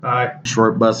Aye.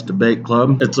 Short Bus Debate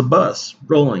Club. It's a bus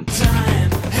rolling. I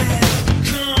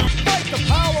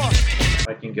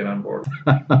can get on board.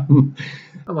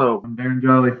 Hello, I'm Darren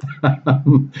Jolly.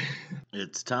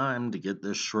 It's time to get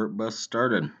this short bus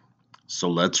started.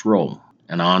 So let's roll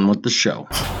and on with the show.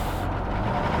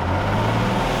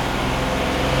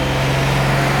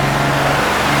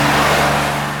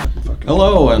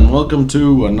 Hello and welcome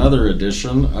to another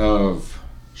edition of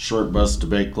Short Bus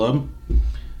Debate Club.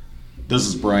 This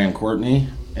is Brian Courtney,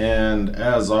 and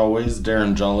as always,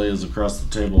 Darren Jolly is across the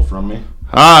table from me.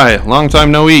 Hi, long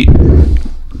time no eat.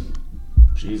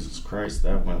 Jesus Christ,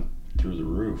 that went through the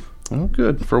roof. Oh,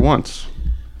 good, for once.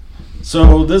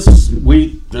 So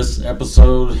this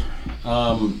episode,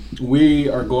 we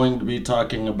are going to be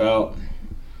talking about,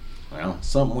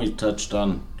 something we've touched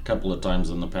on a couple of times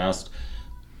in the past.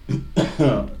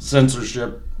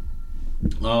 Censorship.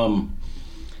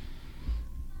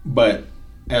 But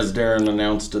as Darren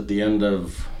announced at the end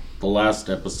of the last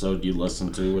episode you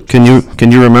listened to, which can you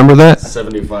remember that?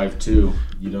 75.2.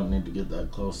 You don't need to get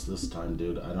that close this time,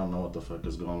 dude. I don't know what the fuck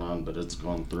is going on, but it's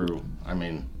going through. I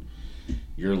mean,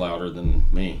 you're louder than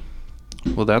me.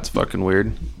 Well, that's fucking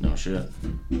weird. No shit.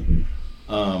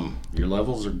 Your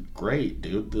levels are great,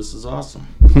 dude. This is awesome.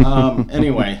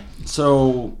 Anyway,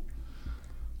 so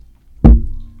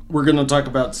we're going to talk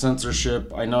about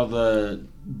censorship. I know the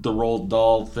Roald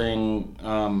Dahl thing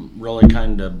really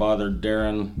kind of bothered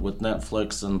Darren with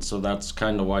Netflix, and so that's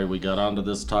kind of why we got onto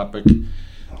this topic.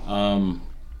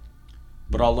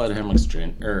 But I'll let him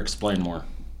explain more.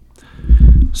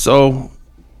 So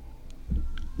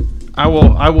I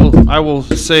will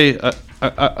say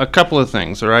a couple of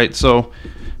things. All right. So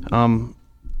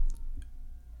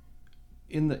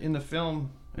in the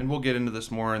film. And we'll get into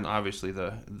this more, and obviously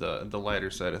the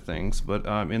lighter side of things. But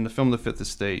in the film *The Fifth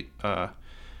Estate*,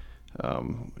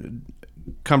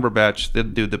 Cumberbatch, the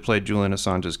dude that played Julian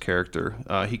Assange's character,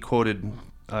 he quoted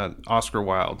Oscar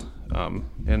Wilde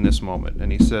in this moment,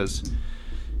 and he says,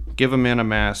 "Give a man a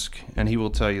mask, and he will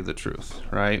tell you the truth."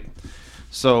 Right?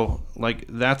 So,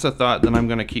 that's a thought that I'm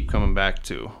going to keep coming back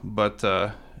to, but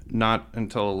not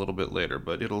until a little bit later.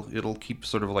 But it'll keep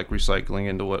sort of recycling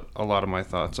into what a lot of my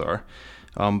thoughts are.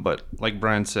 But like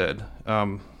Brian said,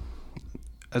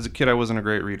 as a kid, I wasn't a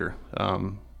great reader.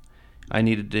 I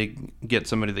needed to get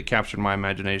somebody that captured my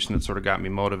imagination, that sort of got me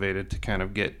motivated to kind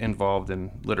of get involved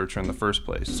in literature in the first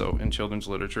place. So in children's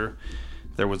literature,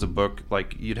 there was a book,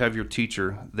 you'd have your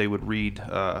teacher, they would read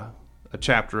a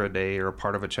chapter a day or a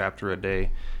part of a chapter a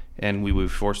day, and we would be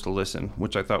forced to listen,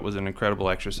 which I thought was an incredible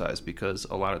exercise, because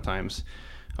a lot of times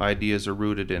ideas are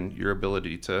rooted in your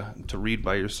ability to read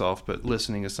by yourself, but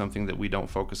listening is something that we don't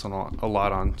focus on a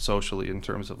lot on socially, in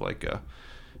terms of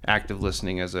active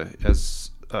listening as a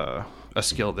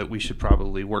skill that we should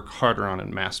probably work harder on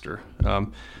and master.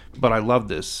 But I love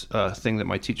this thing that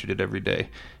my teacher did every day,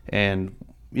 and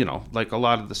a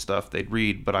lot of the stuff they'd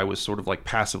read, but I was sort of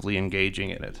passively engaging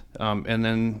in it. And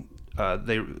then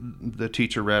the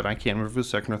teacher read, I can't remember if it was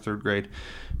second or third grade,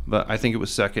 but I think it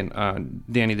was second,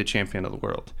 Danny the Champion of the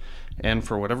World. And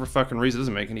for whatever fucking reason, it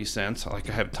doesn't make any sense. I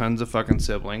have tons of fucking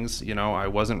siblings. I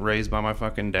wasn't raised by my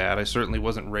fucking dad. I certainly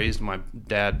wasn't raised by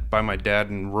my dad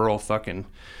in rural fucking,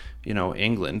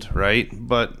 England, right?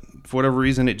 But for whatever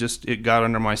reason, it got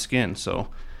under my skin. So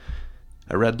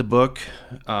I read the book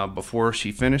before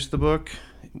she finished the book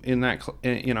in that,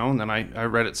 and then I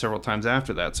read it several times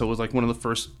after that. So it was one of the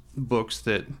first books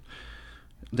that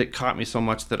caught me so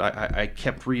much that I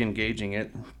kept re-engaging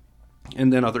it.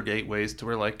 And then other gateways to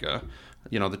where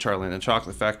the Charlie and the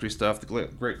Chocolate Factory stuff, the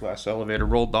Great Glass Elevator.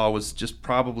 Roald Dahl was just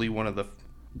probably one of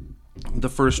the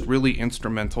first really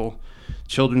instrumental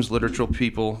children's literature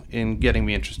people in getting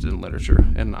me interested in literature.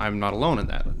 And I'm not alone in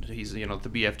that. He's, the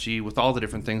BFG, with all the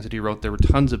different things that he wrote, there were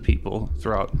tons of people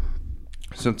throughout,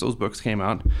 since those books came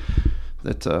out,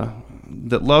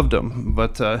 that loved him.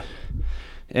 But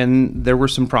and there were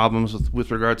some problems with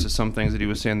regards to some things that he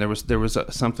was saying. There was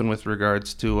something with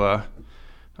regards to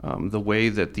the way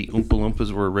that the Oompa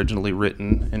Loompas were originally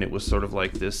written, and it was sort of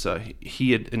this.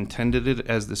 He had intended it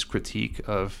as this critique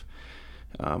of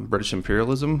British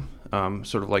imperialism,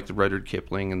 sort of like the Rudyard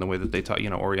Kipling and the way that they taught,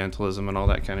 Orientalism and all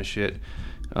that kind of shit.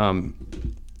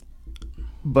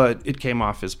 But it came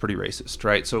off as pretty racist,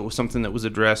 right? So it was something that was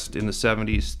addressed in the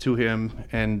 70s to him,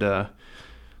 and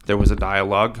there was a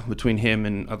dialogue between him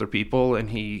and other people,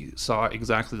 and he saw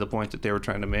exactly the point that they were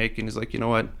trying to make, and he's like, you know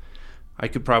what? I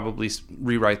could probably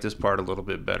rewrite this part a little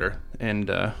bit better, and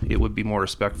it would be more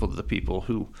respectful to the people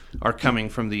who are coming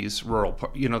from these rural,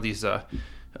 these not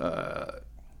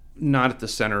at the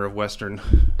center of Western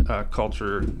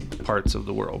culture parts of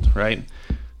the world, right?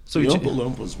 So the Oompa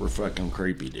Loompas were fucking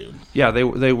creepy, dude. Yeah, they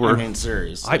were. I mean,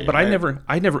 seriously. I never.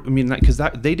 I mean, because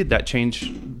they did that change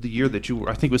the year that you were.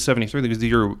 I think it was 73. Because the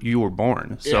year you were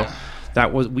born. So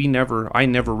that was I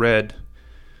never read.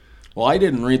 Well, I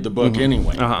didn't read the book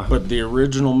anyway. But the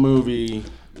original movie,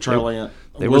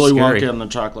 Willy Wonka and the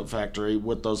Chocolate Factory,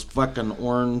 with those fucking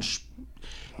orange.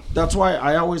 That's why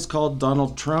I always called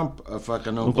Donald Trump a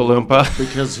fucking Oompa Loompa,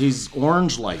 because he's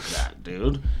orange like that,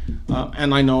 dude.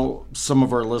 And I know some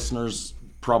of our listeners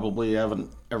probably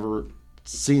haven't ever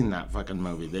seen that fucking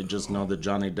movie. They just know the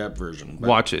Johnny Depp version. But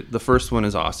watch it. The first one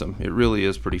is awesome. It really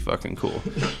is pretty fucking cool.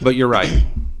 But you're right.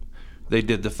 They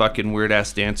did the fucking weird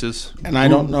ass dances. And I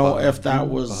don't know if that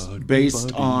was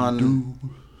based on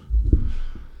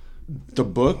the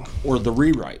book or the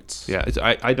rewrites. Yeah,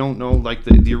 I don't know, like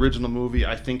the original movie,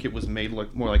 I think it was made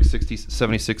like more like 60,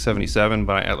 76, 77,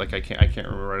 but I can't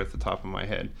remember right at the top of my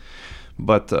head.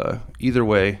 But either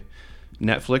way,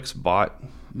 Netflix bought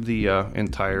the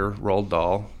entire Roald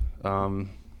Dahl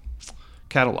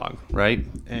catalog, right?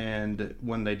 And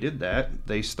when they did that,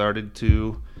 they started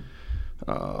to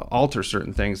alter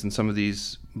certain things in some of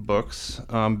these books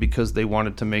because they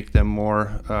wanted to make them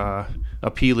more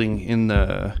appealing in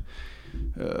the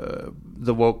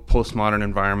woke postmodern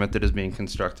environment that is being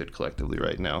constructed collectively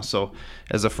right now. So,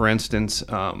 for instance,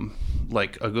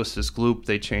 like Augustus Gloop,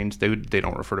 they changed. They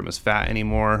don't refer to him as fat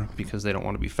anymore because they don't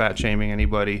want to be fat shaming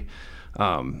anybody.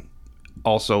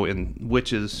 Also, in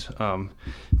Witches,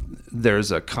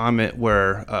 there's a comment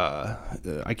where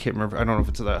I can't remember. I don't know if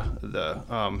it's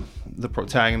the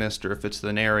protagonist or if it's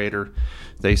the narrator.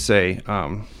 They say,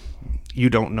 "You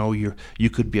don't know you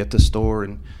could be at the store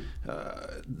and."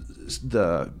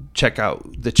 The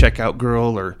checkout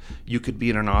girl, or you could be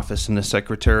in an office and the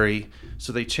secretary.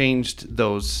 So they changed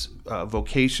those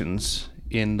vocations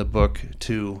in the book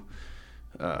to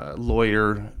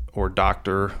lawyer or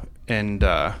doctor and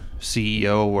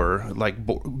CEO or like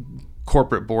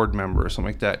corporate board member or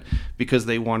something like that, because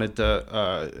they wanted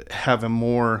to have a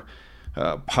more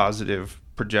positive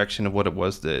projection of what it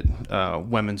was that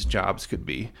women's jobs could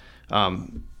be.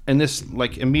 And this,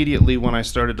 like, immediately when I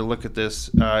started to look at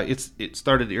this, it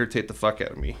started to irritate the fuck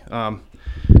out of me.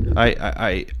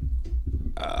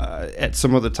 At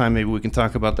some other time, maybe we can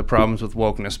talk about the problems with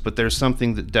wokeness, but there's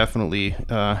something that definitely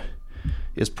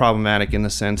is problematic in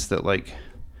the sense that, like,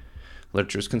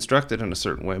 literature is constructed in a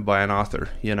certain way by an author,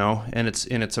 you know, and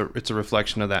it's a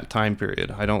reflection of that time period.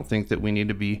 I don't think that we need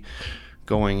to be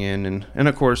going in and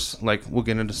of course, like, we'll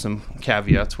get into some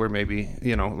caveats where maybe,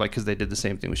 you know, like, because they did the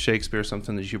same thing with Shakespeare,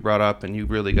 something that you brought up and you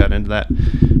really got into that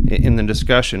in the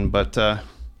discussion, but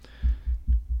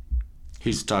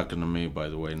he's talking to me, by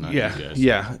the way, not you guys.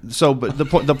 Yeah. So, but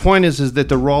the point is that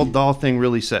the Roald Dahl thing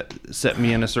really set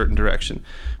me in a certain direction.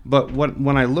 But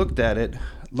when I looked at it,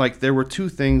 like, there were two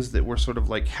things that were sort of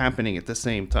like happening at the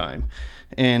same time.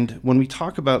 And when we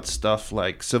talk about stuff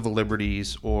like civil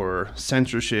liberties or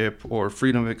censorship or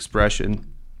freedom of expression,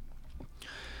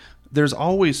 there's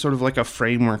always sort of like a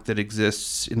framework that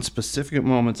exists in specific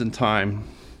moments in time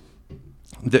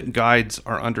that guides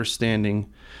our understanding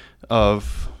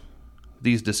of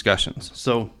these discussions.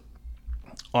 So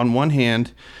on one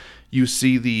hand, you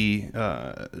see the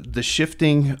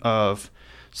shifting of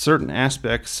certain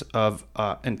aspects of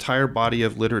entire body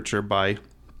of literature by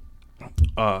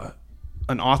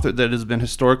an author that has been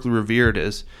historically revered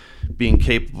as being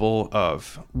capable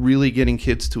of really getting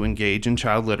kids to engage in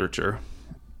child literature.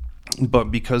 But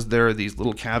because there are these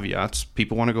little caveats,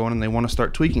 people want to go in and they want to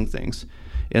start tweaking things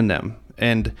in them.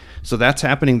 And so that's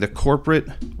happening. The corporate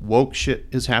woke shit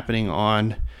is happening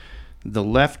on the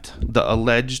left, the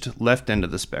alleged left end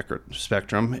of the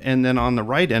spectrum. And then on the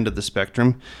right end of the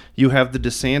spectrum, you have the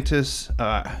DeSantis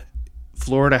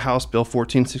Florida House Bill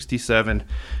 1467,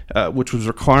 which was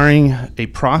requiring a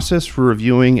process for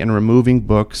reviewing and removing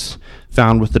books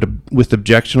found with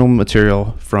objectionable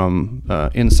material from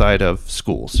inside of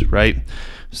schools, right?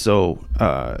 So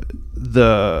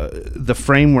the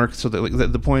framework. So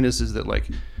the point is that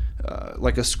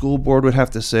like a school board would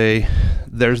have to say,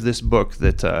 there's this book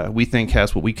that we think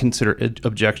has what we consider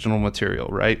objectionable material,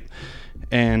 right?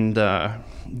 And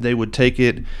they would take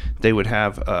it. They would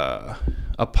have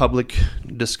a public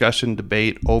discussion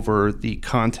debate over the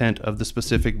content of the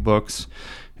specific books,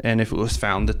 and if it was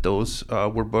found that those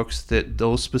were books that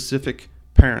those specific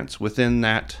parents within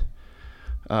that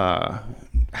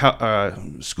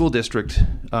school district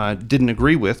didn't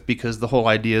agree with, because the whole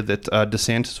idea that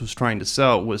DeSantis was trying to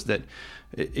sell was that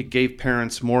it gave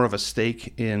parents more of a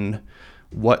stake in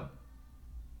what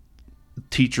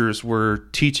teachers were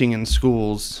teaching in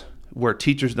schools, where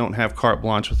teachers don't have carte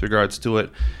blanche with regards to it.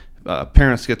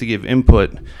 parents get to give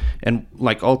input, and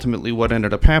like ultimately what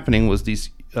ended up happening was these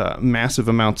massive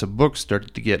amounts of books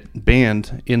started to get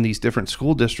banned in these different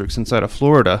school districts inside of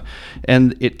Florida,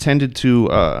 and it tended to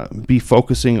be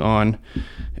focusing on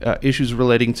issues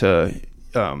relating to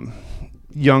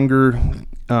young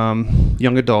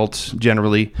adults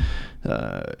generally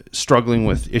struggling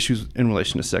with issues in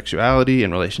relation to sexuality,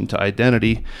 in relation to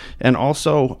identity, and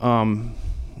also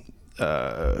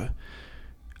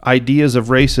ideas of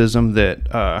racism that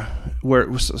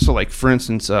so like for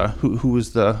instance, who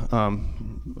was the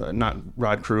not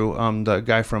Rod Crew, the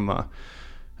guy from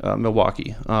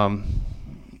Milwaukee,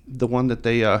 the one that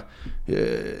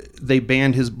they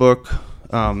banned his book.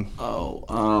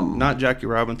 Not Jackie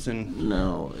Robinson.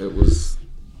 No, it was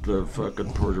the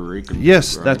fucking Puerto Rican.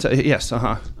 Yes, right? that's yes.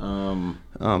 I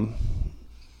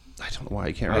don't know why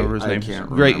I can't remember his name. Can't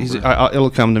Great, remember. it'll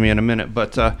come to me in a minute.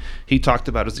 But he talked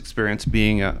about his experience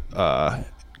being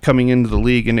coming into the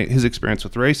league and his experience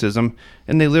with racism,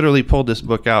 and they literally pulled this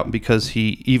book out because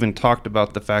he even talked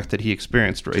about the fact that he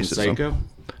experienced racism. Canseco?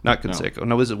 Not Canseco.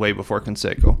 No, this is way before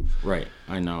Canseco. Right,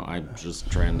 I know. I'm just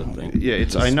trying to think. Yeah,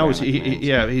 it's. I know. He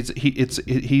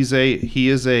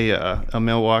is a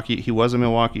Milwaukee. He was a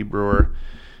Milwaukee Brewer.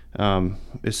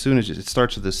 As soon as it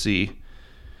starts with a C.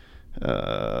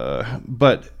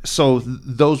 But so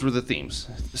those were the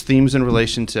themes in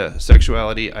relation to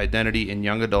sexuality, identity in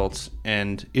young adults,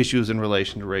 and issues in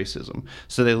relation to racism.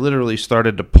 So they literally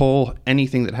started to pull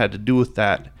anything that had to do with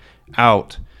that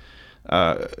out,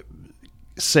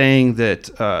 saying that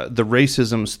the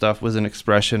racism stuff was an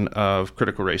expression of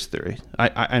critical race theory.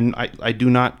 I do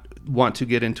not want to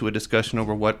get into a discussion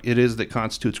over what it is that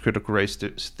constitutes critical race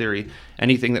theory.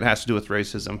 Anything that has to do with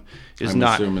racism is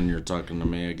not... I'm assuming you're talking to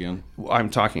me again. I'm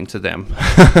talking to them,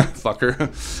 fucker.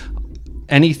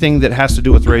 Anything that has to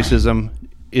do with racism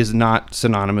is not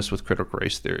synonymous with critical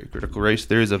race theory. Critical race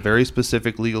theory is a very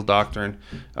specific legal doctrine,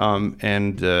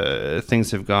 and things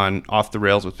have gone off the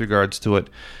rails with regards to it.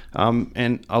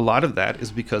 And a lot of that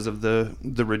is because of the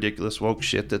ridiculous woke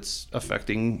shit that's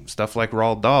affecting stuff like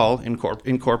Roald Dahl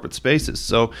in corporate spaces.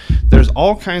 So there's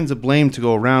all kinds of blame to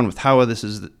go around with how this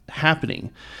is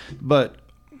happening. But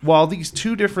while these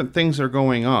two different things are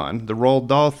going on, the Roald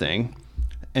Dahl thing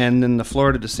and then the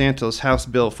Florida DeSantis House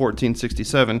Bill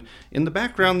 1467, in the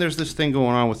background there's this thing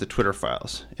going on with the Twitter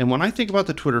files. And when I think about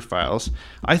the Twitter files,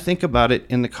 I think about it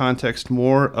in the context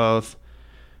more of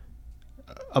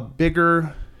a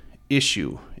bigger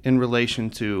issue in relation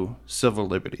to civil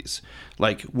liberties.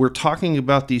 Like, we're talking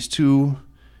about these two,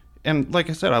 and like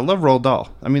I said, I love Roald Dahl.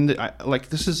 I mean,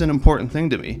 this is an important thing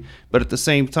to me. But at the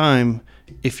same time,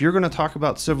 if you're going to talk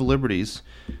about civil liberties,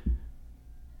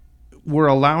 we're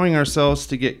allowing ourselves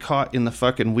to get caught in the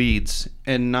fucking weeds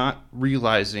and not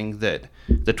realizing that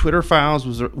the Twitter files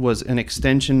was an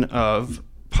extension of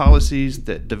policies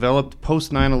that developed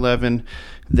post 9/11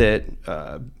 that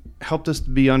helped us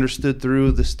be understood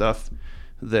through the stuff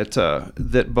that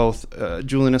both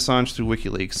Julian Assange through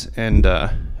WikiLeaks and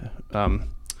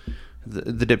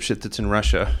the dipshit that's in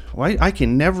Russia. Why I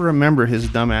can never remember his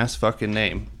dumbass fucking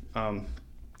name.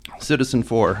 Citizen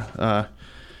 4.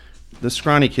 The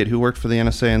scrawny kid who worked for the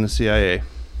NSA and the CIA.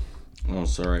 Oh,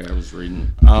 sorry, I was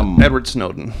reading. Edward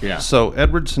Snowden. Yeah. So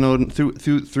Edward Snowden, through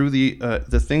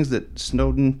the things that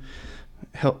Snowden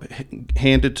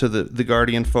handed to the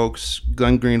Guardian folks,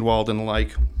 Glenn Greenwald and the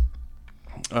like,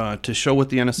 to show what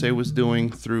the NSA was doing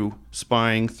through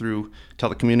spying, through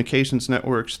telecommunications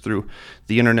networks, through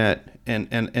the internet, and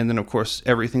then of course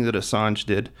everything that Assange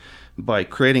did by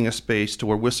creating a space to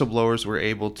where whistleblowers were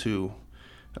able to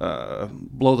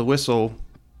blow the whistle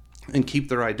and keep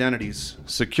their identities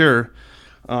secure.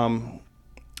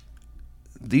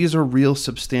 These are real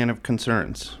substantive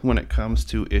concerns when it comes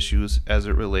to issues as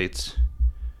it relates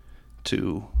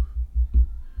to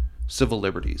civil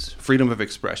liberties, freedom of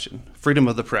expression, freedom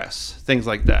of the press, things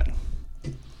like that.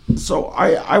 So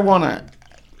I want to,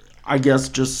 I guess,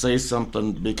 just say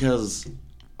something, because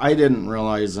I didn't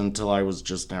realize until I was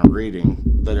just now reading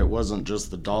that it wasn't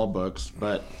just the Dahl books,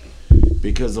 but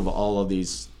because of all of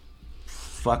these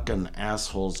fucking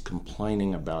assholes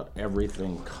complaining about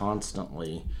everything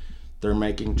constantly, they're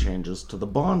making changes to the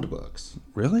Bond books.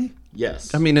 Really?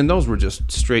 Yes. I mean, and those were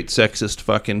just straight sexist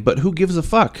fucking, but who gives a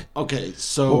fuck? Okay,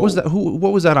 so... What was that?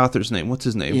 What was that author's name? What's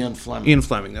his name? Ian Fleming. Ian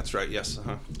Fleming, that's right, yes.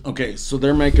 Uh-huh. Okay, so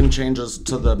they're making changes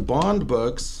to the Bond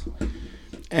books,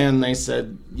 and they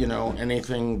said,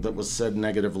 anything that was said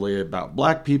negatively about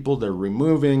black people, they're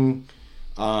removing.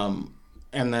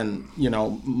 And then,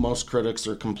 most critics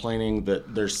are complaining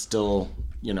that there's still,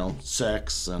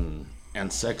 sex and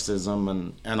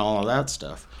sexism and all of that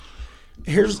stuff.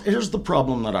 Here's the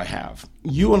problem that I have.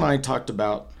 You and I talked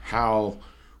about how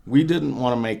we didn't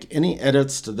want to make any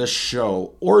edits to this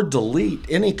show or delete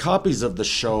any copies of the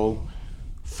show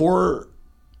for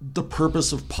the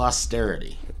purpose of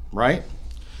posterity, right?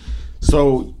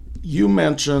 So you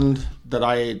mentioned that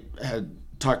I had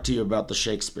talked to you about the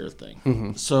Shakespeare thing.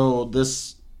 Mm-hmm. So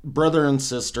this brother and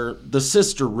sister, the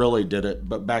sister really did it,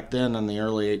 but back then in the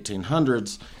early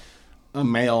 1800s, a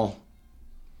male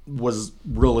was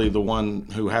really the one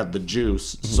who had the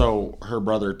juice. Mm-hmm. So her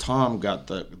brother Tom got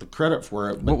the credit for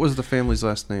it. What was the family's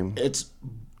last name? It's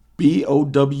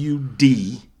Bowdler.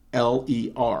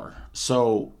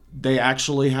 So they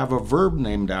actually have a verb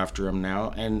named after him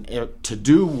now. And to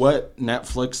do what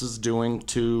Netflix is doing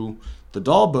to the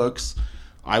doll books,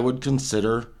 I would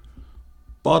consider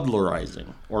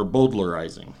Bowdlerizing or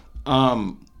Bowdlerizing.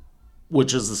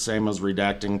 Which is the same as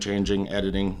redacting, changing,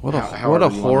 editing. What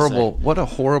a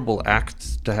horrible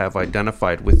act to have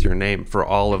identified with your name for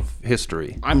all of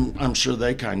history. I'm sure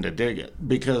they kind of dig it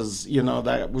because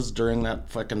that was during that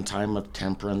fucking time of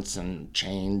temperance and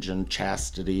change and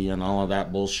chastity and all of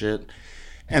that bullshit.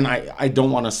 And I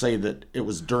don't want to say that it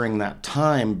was during that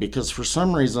time because for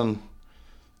some reason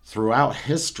throughout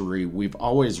history we've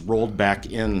always rolled back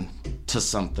into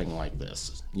something like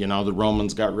this. The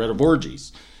Romans got rid of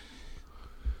orgies.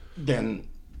 Then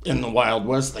in the Wild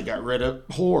West, they got rid of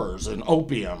whores and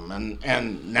opium.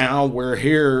 And now we're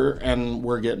here and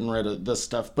we're getting rid of this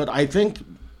stuff. But I think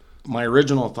my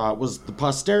original thought was the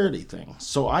posterity thing.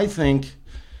 So I think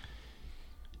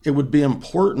it would be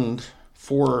important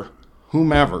for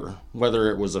whomever,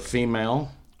 whether it was a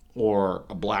female or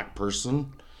a black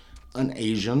person, an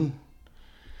Asian,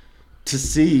 to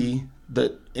see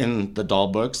that in the doll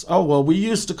books, oh, well, we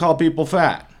used to call people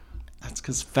fat. That's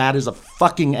because fat is a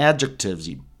fucking adjective.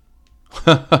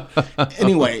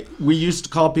 Anyway, we used to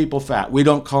call people fat. We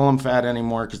don't call them fat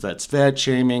anymore because that's fat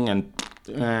shaming and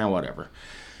whatever.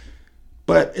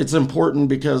 But it's important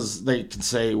because they can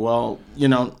say, well,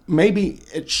 maybe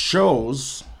it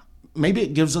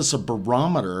gives us a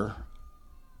barometer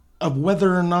of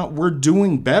whether or not we're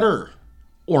doing better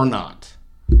or not.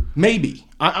 Maybe.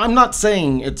 I'm not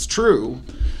saying it's true,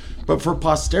 but for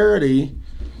posterity,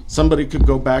 somebody could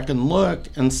go back and look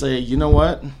and say, you know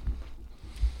what?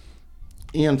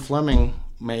 Ian Fleming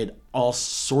made all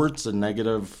sorts of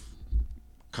negative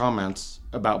comments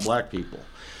about black people.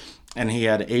 And he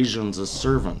had Asians as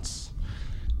servants.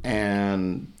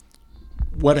 And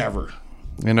whatever.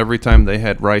 And every time they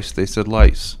had rice, they said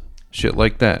lice. Shit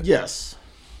like that. Yes.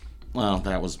 Well,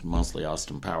 that was mostly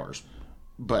Austin Powers.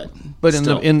 But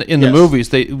still, in the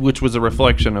movies, which was a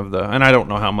reflection of and I don't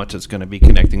know how much it's going to be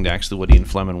connecting to actually what Ian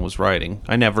Fleming was writing.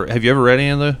 Have you ever read any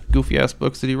of the goofy ass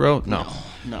books that he wrote? No.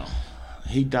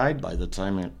 He died by the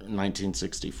time in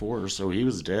 1964, so he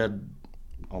was dead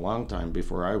a long time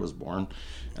before I was born.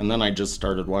 And then I just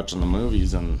started watching the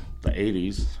movies in the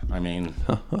 80s. I mean,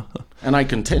 and I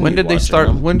continued. When did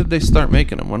they start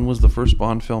making them? When was the first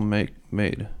Bond film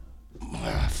made?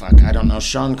 Fuck, I don't know.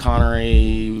 Sean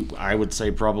Connery, I would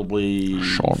say probably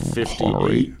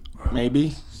 58,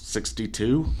 maybe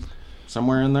 62,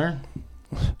 somewhere in there.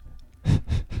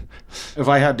 If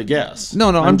I had to guess. No,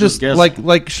 I'm just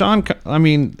like Sean. I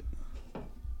mean,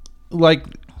 like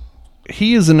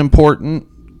he is an important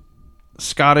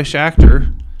Scottish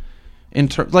actor.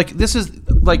 This is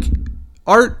like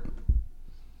art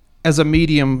as a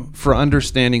medium for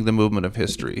understanding the movement of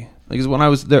history. Like when I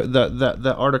was there,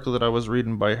 the article that I was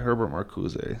reading by Herbert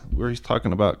Marcuse, where he's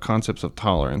talking about concepts of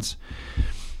tolerance,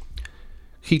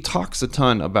 he talks a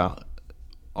ton about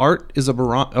art is a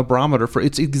barometer for.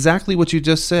 It's exactly what you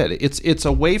just said. It's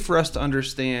a way for us to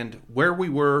understand where we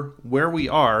were, where we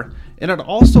are, and it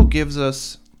also gives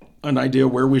us an idea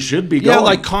where we should be going. Yeah,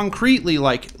 like concretely,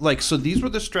 like so. These were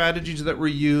the strategies that were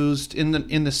used in the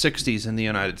 60s in the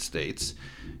United States.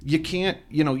 You can't,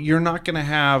 you're not going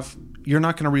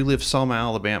to relive Selma,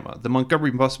 Alabama. The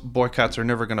Montgomery bus boycotts are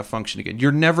never going to function again.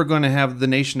 You're never going to have the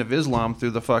Nation of Islam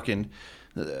through the fucking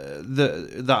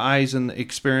the eyes and the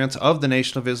experience of the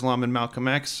Nation of Islam and Malcolm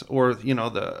X, or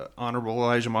the Honorable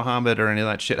Elijah Muhammad, or any of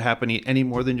that shit happen any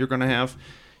more than you're going to have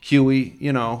Huey,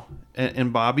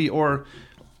 and Bobby, or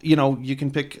you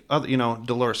can pick other,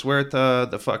 Dolores Huerta,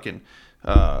 the fucking.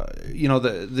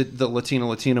 The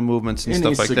Latina movements and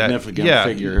stuff like that. Any significant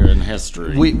figure in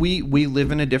history. We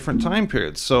live in a different time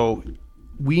period, so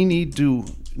we need to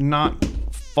not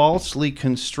falsely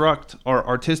construct our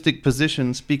artistic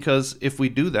positions, because if we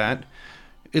do that,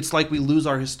 it's like we lose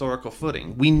our historical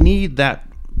footing. We need that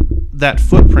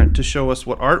footprint to show us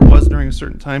what art was during a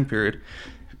certain time period,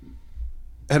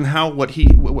 and how what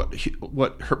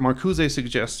Marcuse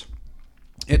suggests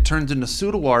it turns into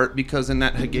pseudo art because in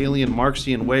that Hegelian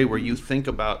Marxian way where you think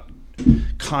about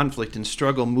conflict and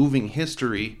struggle, moving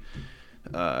history,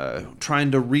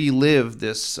 trying to relive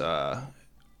this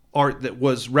art that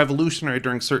was revolutionary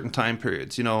during certain time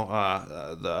periods. You know,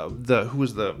 who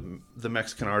was the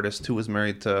Mexican artist who was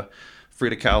married to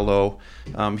Frida Kahlo?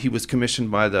 He was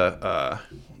commissioned by the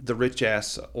rich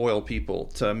ass oil people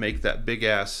to make that big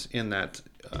ass in that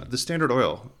the Standard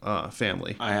Oil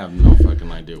family. I have no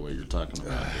fucking idea what you're talking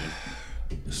about,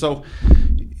 dude. So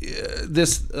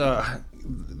this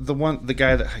the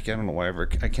guy that I don't know why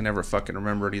I can never fucking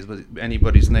remember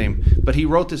anybody's name, but he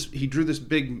drew this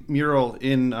big mural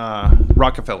in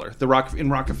Rockefeller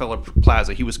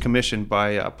Plaza. He was commissioned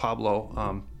by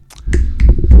Pablo.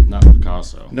 Not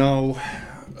Picasso. No,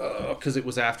 because it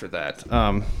was after that.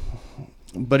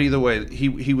 But either way,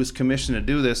 he was commissioned to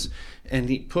do this, and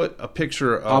he put a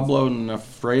picture of Pablo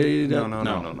Nefreda.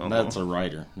 No. That's a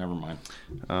writer. Never mind.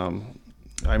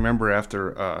 I remember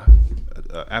after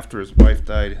his wife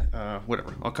died,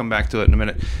 whatever. I'll come back to it in a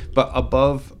minute. But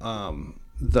above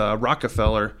the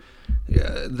Rockefeller,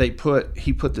 he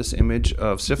put this image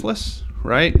of syphilis,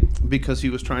 right? Because he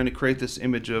was trying to create this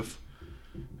image of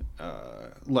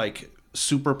like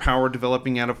superpower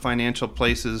developing out of financial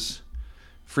places.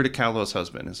 Frida Kahlo's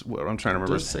husband is what I'm trying to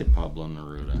remember. Just say Pablo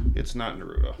Neruda. It's not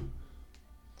Neruda.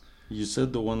 You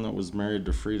said the one that was married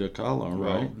to Frida Kahlo,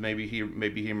 right? Well, maybe he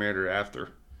married her after.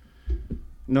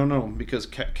 No, because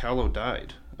Kahlo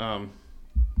died.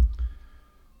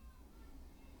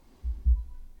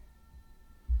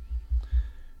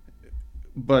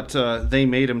 But they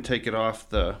made him take it off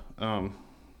the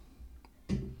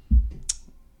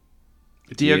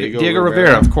Diego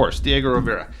Rivera, of course, Diego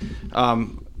Rivera.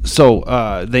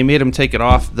 So they made him take it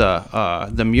off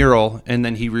the mural, and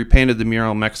then he repainted the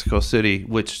mural in Mexico City,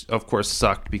 which of course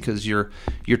sucked because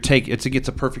it's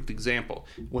a perfect example.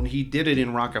 When he did it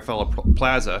in Rockefeller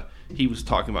Plaza, he was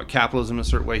talking about capitalism in a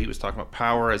certain way. He was talking about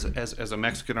power as a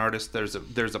Mexican artist. There's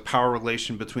a power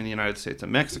relation between the United States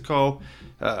and Mexico.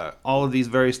 All of these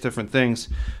various different things.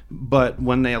 But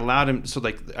when they allowed him, so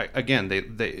like again,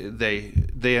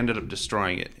 they ended up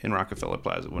destroying it in Rockefeller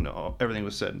Plaza when everything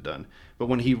was said and done. But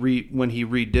when he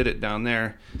redid it down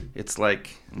there, it's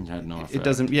like it had no effect. It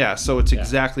doesn't. Yeah. So it's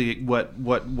exactly what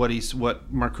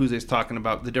Marcuse is talking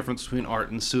about, the difference between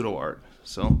art and pseudo art.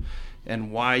 So,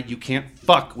 and why you can't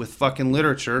fuck with fucking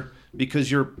literature because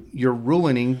you're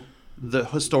ruining the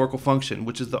historical function,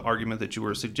 which is the argument that you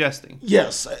were suggesting.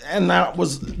 Yes, and that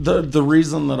was the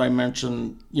reason that I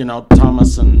mentioned,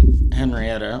 Thomas and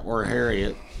Henrietta or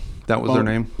Harriet. That was their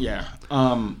name? Yeah.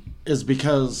 Is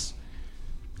because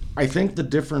I think the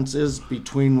difference is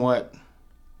between what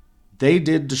they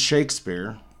did to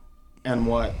Shakespeare and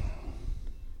what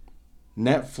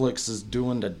Netflix is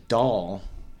doing to Doll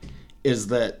is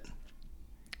that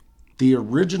the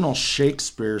original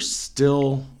Shakespeare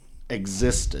still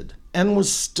existed and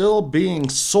was still being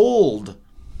sold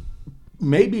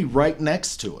maybe right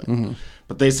next to it. Mm-hmm.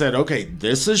 But they said, okay,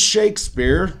 this is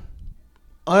Shakespeare,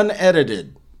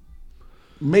 unedited.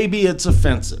 Maybe it's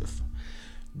offensive.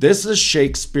 This is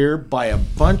Shakespeare by a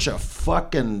bunch of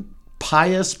fucking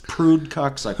pious prude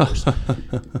cocksuckers.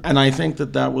 And I think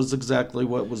that was exactly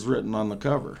what was written on the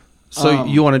cover. So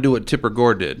you want to do what Tipper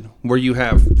Gore did, where you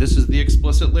have, this is the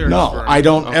explicit lyrics? No, I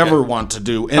don't ever want to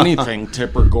do anything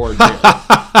Tipper Gore did.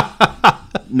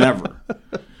 Never.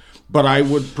 But I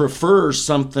would prefer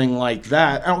something like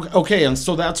that. Okay, and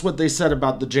so that's what they said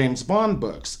about the James Bond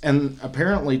books. And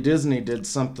apparently Disney did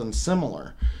something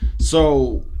similar.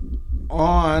 So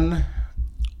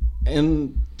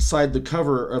inside the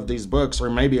cover of these books, or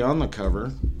maybe on the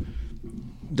cover,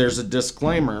 there's a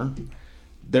disclaimer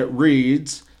that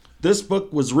reads, "This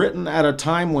book was written at a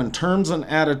time when terms and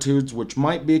attitudes which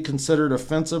might be considered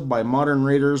offensive by modern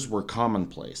readers were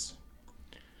commonplace."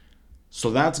 So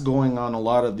that's going on a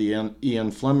lot of the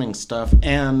Ian Fleming stuff,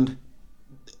 and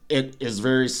it is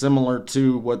very similar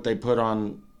to what they put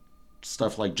on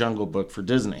stuff like Jungle Book for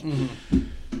Disney. Mm-hmm.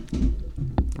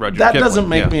 That doesn't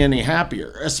make me any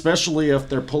happier, especially if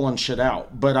they're pulling shit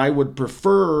out. But I would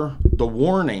prefer the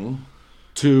warning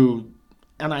to,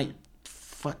 and I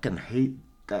fucking hate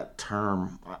that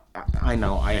term. I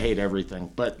know I hate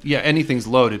everything, but yeah, anything's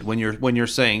loaded when you're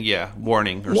saying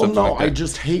warning or something. Well, no, like that. I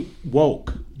just hate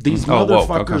woke. These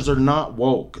motherfuckers are not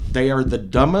woke. They are the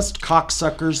dumbest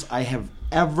cocksuckers I have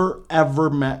ever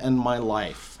met in my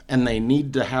life, and they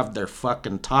need to have their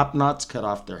fucking top knots cut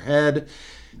off their head.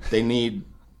 They need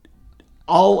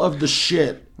all of the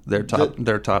shit. Their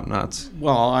top knots.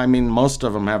 Well, I mean, most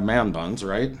of them have man buns,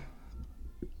 right?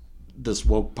 this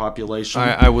woke population.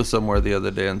 I was somewhere the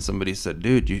other day and somebody said,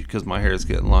 dude, because my hair is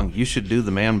getting long, you should do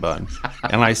the man bun.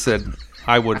 And I said,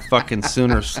 I would fucking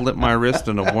sooner slip my wrist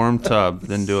in a warm tub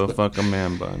than do a fucking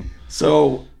man bun.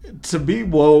 So to be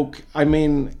woke, I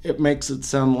mean, it makes it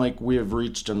sound like we have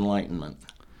reached enlightenment.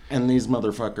 And these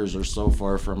motherfuckers are so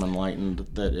far from enlightened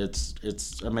that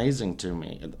it's amazing to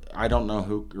me. I don't know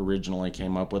who originally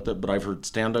came up with it, but I've heard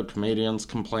stand-up comedians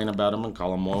complain about them and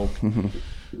call them woke.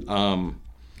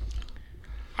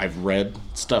 I've read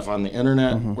stuff on the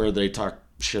internet where they talk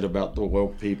shit about the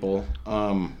woke people.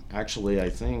 Actually, I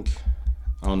think...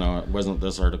 Oh, no, it wasn't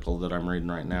this article that I'm reading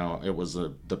right now. It was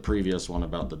the previous one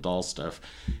about the doll stuff.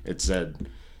 It said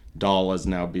doll is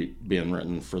now being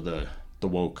written for the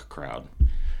woke crowd.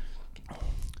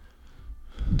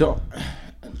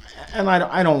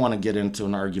 I don't want to get into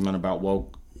an argument about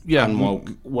woke,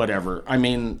 unwoke, whatever. I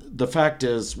mean, the fact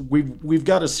is we've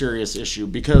got a serious issue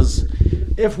because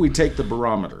if we take the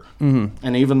barometer,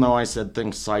 and even though I said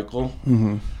things cycle,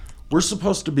 we're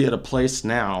supposed to be at a place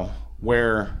now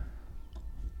where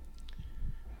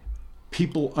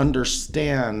people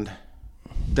understand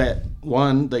that,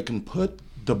 one, they can put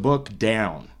the book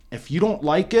down. If you don't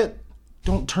like it,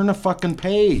 don't turn a fucking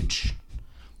page.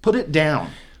 Put it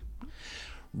down.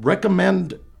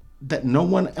 Recommend that no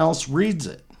one else reads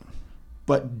it.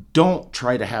 But don't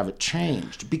try to have it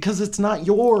changed because it's not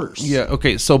yours. Yeah,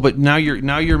 okay. So but now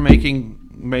you're making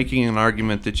an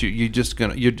argument that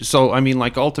so I mean,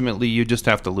 like, ultimately you just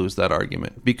have to lose that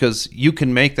argument because you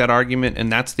can make that argument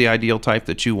and that's the ideal type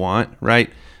that you want,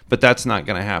 right? But that's not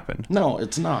going to happen. No,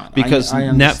 it's not. Because I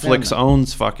Netflix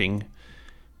owns fucking,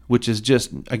 which is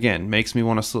just, again, makes me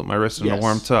want to slip my wrist in a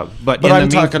warm tub. But I'm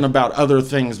talking about other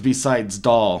things besides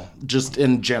doll, just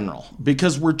in general,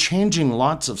 because we're changing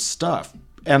lots of stuff.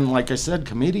 And like I said,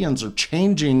 comedians are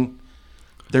changing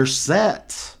their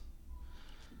sets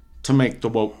to make the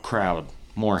woke crowd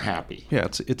more happy. Yeah,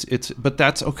 it's but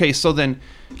that's okay. So then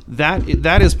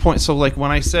that is point. So like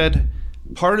when I said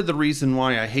part of the reason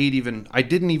why I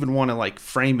didn't even want to like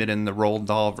frame it in the Roald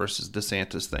Dahl versus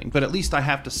DeSantis thing, but at least I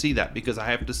have to see that because I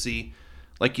have to see,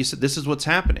 like you said, this is what's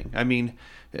happening. I mean,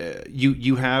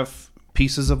 you have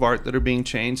pieces of art that are being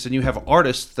changed, and you have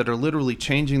artists that are literally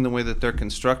changing the way that they're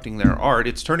constructing their art.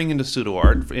 It's turning into pseudo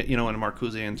art, in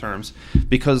Marcusian terms,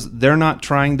 because they're not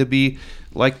trying to be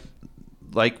like,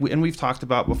 and we've talked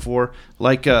about before,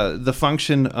 like the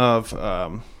function of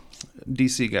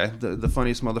DC guy, the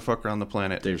funniest motherfucker on the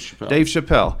planet, Dave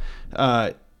Chappelle.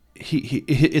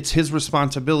 It's his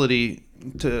responsibility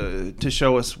to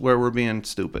show us where we're being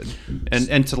stupid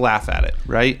and to laugh at it,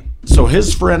 right? So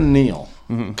his friend Neil,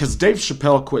 because Dave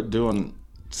Chappelle quit doing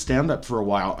stand-up for a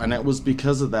while, and it was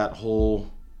because of that whole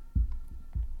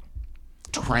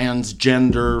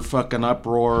transgender fucking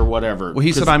uproar, whatever. Well,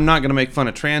 he said, I'm not going to make fun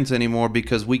of trans anymore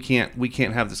because we can't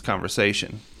have this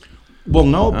conversation. Well,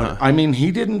 no, but I mean,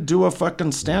 he didn't do a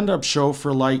fucking stand-up show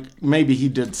for maybe he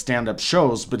did stand-up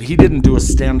shows, but he didn't do a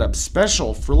stand-up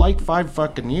special for 5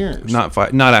 fucking years. Not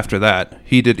after that.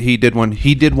 He did one.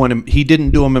 He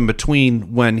didn't do them in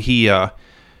between when he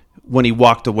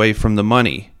walked away from the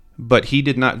money. But he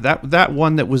did not. That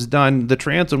one that was done, the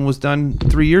trans one was done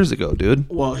 3 years ago, dude.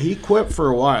 Well, he quit for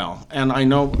a while, and I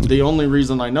know the only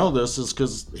reason I know this is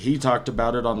because he talked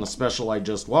about it on the special I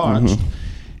just watched.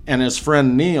 And his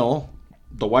friend Neil,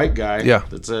 the white guy,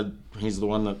 that said he's the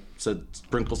one that said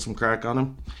sprinkle some crack on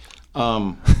him.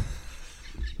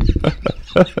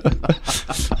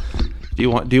 Do you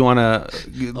want to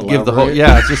give the whole?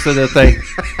 Yeah, just so that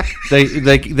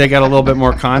they got a little bit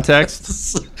more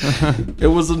context. It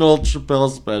was an old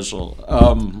Chappelle special,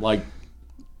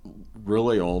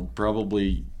 really old,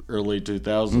 probably early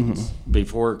 2000s,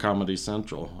 before Comedy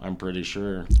Central. I'm pretty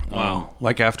sure. Wow,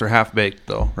 like after Half Baked,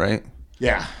 though, right?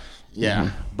 Yeah.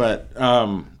 But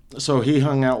so he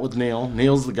hung out with Neil.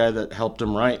 Neil's the guy that helped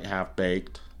him write Half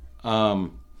Baked,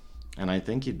 and I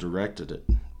think he directed it.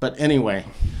 But anyway,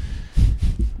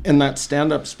 in that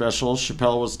stand-up special,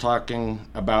 Chappelle was talking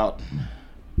about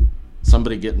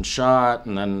somebody getting shot,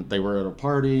 and then they were at a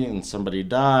party, and somebody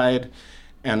died,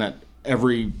 and at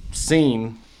every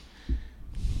scene,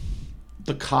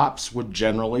 the cops would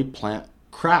generally plant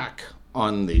crack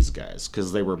on these guys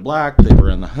because they were black, they were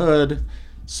in the hood.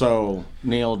 So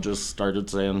Neil just started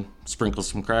saying, sprinkle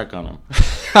some crack on them.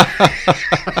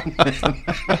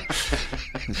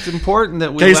 It's important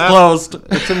that we Case closed.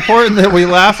 It's important that we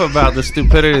laugh about the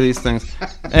stupidity of these things.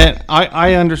 And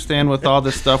I understand with all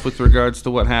this stuff with regards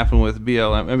to what happened with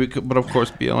BLM. I mean, but of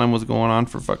course BLM was going on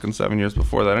for fucking 7 years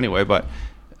before that anyway. But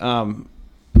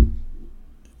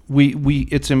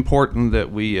it's important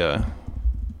that we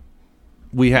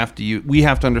have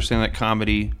to understand that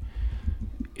comedy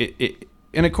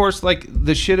and of course, like,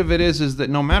 the shit of it is that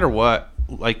no matter what,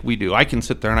 like we do, I can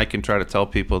sit there and I can try to tell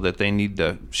people that they need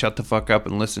to shut the fuck up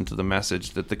and listen to the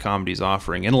message that the comedy's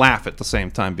offering and laugh at the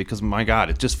same time, because my God,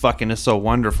 it just fucking is so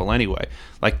wonderful anyway.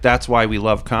 Like, that's why we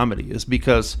love comedy, is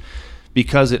because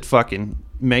it fucking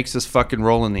makes us fucking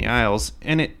roll in the aisles,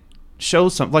 and it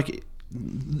shows something. Like,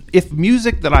 if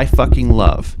music that I fucking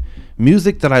love,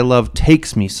 music that I love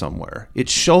takes me somewhere, it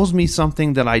shows me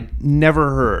something that I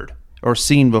never heard or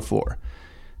seen before.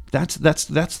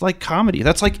 That's like comedy.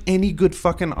 That's like any good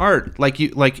fucking art.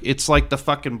 It's like the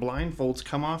fucking blindfolds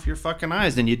come off your fucking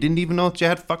eyes, and you didn't even know that you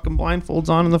had fucking blindfolds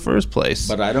on in the first place.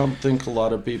 But I don't think a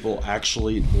lot of people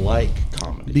actually like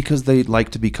comedy. Because they like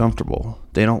to be comfortable.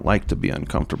 They don't like to be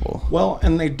uncomfortable. Well,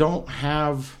 and they don't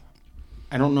have,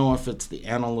 I don't know if it's the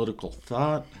analytical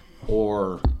thought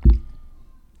or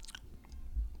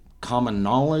common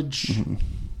knowledge,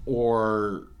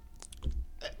 or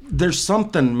there's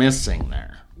something missing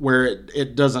there where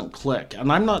it doesn't click.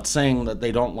 And I'm not saying that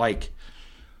they don't like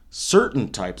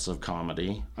certain types of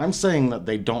comedy. I'm saying that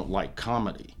they don't like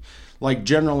comedy. Like,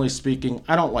 generally speaking,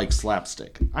 I don't like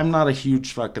slapstick. I'm not a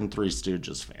huge fucking Three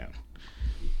Stooges fan.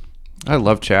 I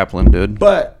love Chaplin, dude.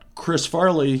 But Chris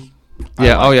Farley...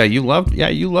 You loved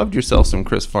yourself some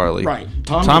Chris Farley. Right.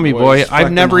 Tommy Boy.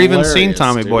 I've never even seen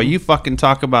Tommy dude. Boy. You fucking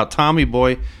talk about Tommy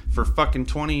Boy for fucking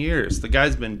 20 years. The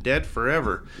guy's been dead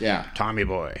forever. Yeah. Tommy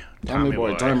Boy.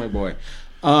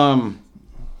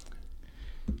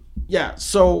 Yeah,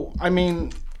 so, I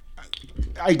mean,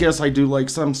 I guess I do like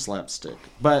some slapstick.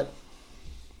 But,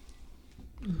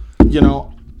 you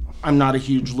know, I'm not a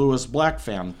huge Lewis Black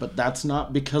fan. But that's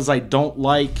not because I don't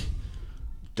like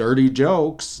dirty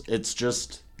jokes. It's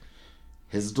just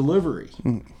his delivery.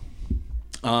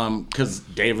 Because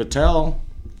Dave Attell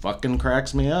fucking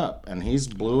cracks me up, and he's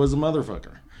blue as a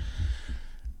motherfucker.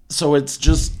 So it's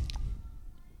just,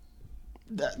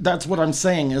 that's what I'm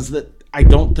saying, is that I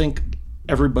don't think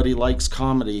everybody likes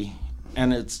comedy,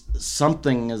 and it's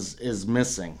something is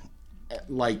missing.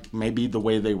 Like, maybe the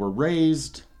way they were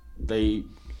raised, they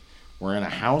were in a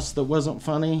house that wasn't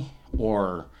funny,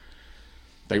 or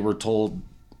they were told,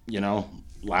 you know,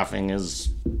 laughing is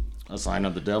a sign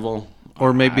of the devil.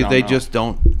 Or maybe they just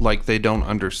don't, like, they don't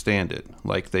understand it.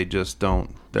 Like, they just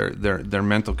don't. Their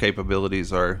mental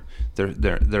capabilities are,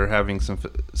 they're having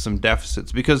some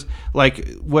deficits. Because,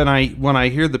 like, when I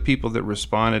hear the people that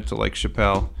responded to, like,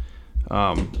 Chappelle,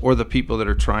 or the people that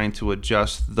are trying to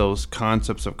adjust those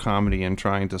concepts of comedy and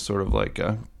trying to sort of like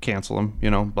cancel them, you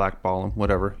know, blackball them,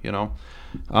 whatever, you know,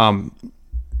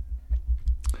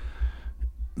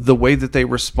 the way that they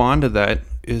respond to that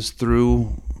is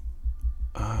through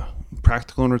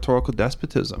practical and rhetorical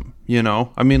despotism. You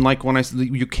know, I mean, like, when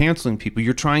you're canceling people,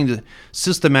 you're trying to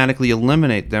systematically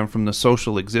eliminate them from the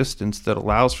social existence that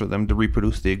allows for them to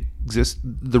reproduce the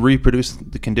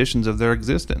conditions of their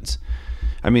existence.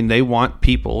 I mean, they want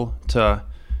people to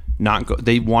not go.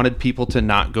 They wanted people to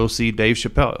not go see Dave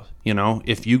Chappelle. You know,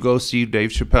 if you go see Dave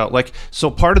Chappelle, like,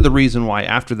 so part of the reason why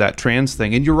after that trans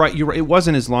thing, and you're right, it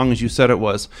wasn't as long as you said it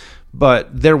was, but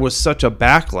there was such a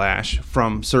backlash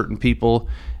from certain people,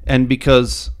 and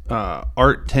because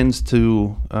art tends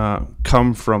to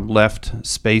come from left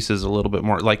spaces a little bit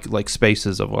more, like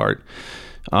spaces of art.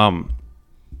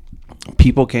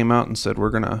 People came out and said, "We're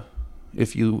gonna,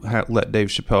 if you let Dave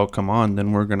Chappelle come on,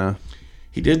 then we're gonna."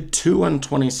 He did 2 in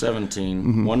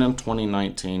 2017, 1 in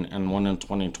 2019, and 1 in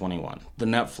 2021. The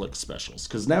Netflix specials,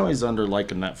 because now he's under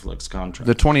like a Netflix contract.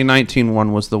 The 2019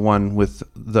 one was the one with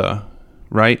the,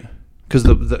 right? Because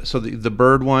the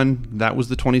bird one, that was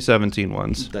the 2017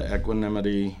 ones. The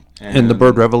Equanimity and the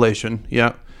Bird Revelation,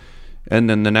 yeah. And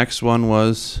then the next one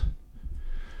was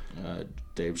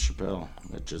Dave Chappelle.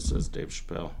 It just says Dave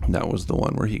Chappelle. That was the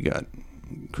one where he got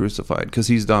crucified, because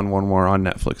he's done one more on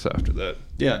Netflix after that.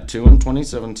 Yeah, 2 in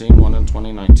 2017, 1 in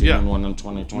 2019, and 1 in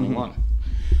 2021.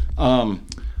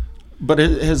 But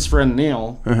his friend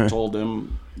Neil told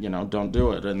him, you know, don't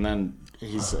do it. And then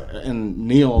in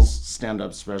Neil's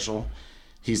stand-up special,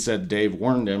 he said Dave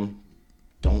warned him,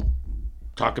 don't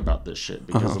talk about this shit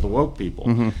because of the woke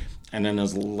people. And in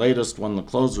his latest one, The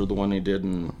Closer, the one he did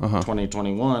in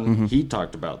 2021, he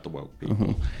talked about the woke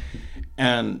people.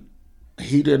 And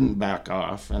he didn't back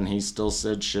off, and he still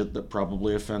said shit that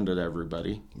probably offended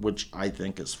everybody, which I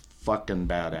think is fucking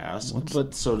badass.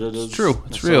 But so did his,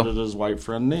 real. Did his white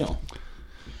friend Neil.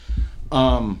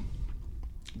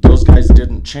 Those guys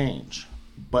didn't change,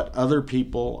 but other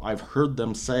people, I've heard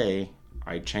them say,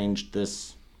 I changed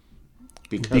this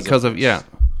because of this. Yeah.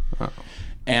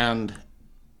 And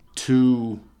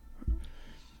to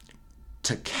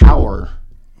cower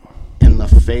in the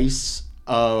face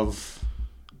of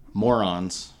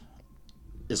morons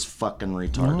is fucking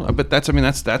retarded. No, but that's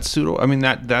pseudo. I mean,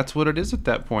 that's what it is at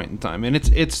that point in time, and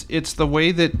it's the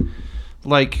way that,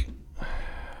 like,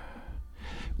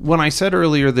 when I said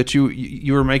earlier that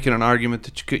you were making an argument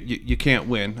that you can't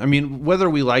win. I mean, whether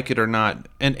we like it or not,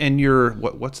 and you're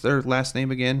what's their last name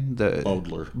again? The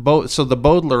Bodler. So the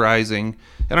Bodlerizing,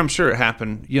 and I'm sure it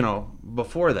happened,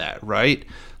 before that, right?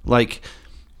 Like,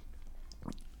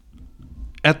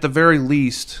 at the very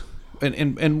least,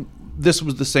 and this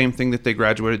was the same thing that they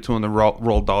graduated to in the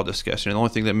Roald Dahl discussion. The only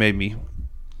thing that made me,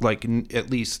 like,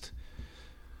 at least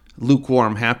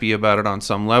lukewarm happy about it on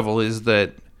some level is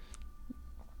that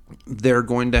they're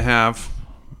going to have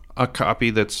a copy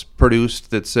that's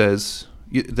produced that says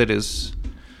this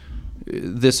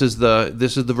is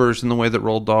the version the way that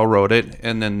Roald Dahl wrote it,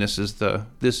 and then this is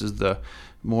the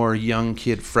more young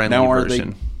kid friendly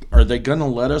version. Are they going to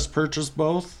let us purchase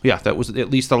both? Yeah, that was at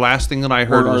least the last thing that I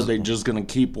heard. Or are they just going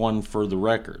to keep one for the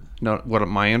record? No, what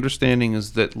my understanding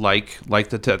is that,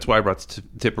 that's why I brought the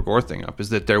Tipper Gore thing up, is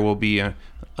that there will be an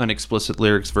explicit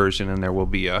lyrics version, and there will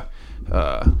be a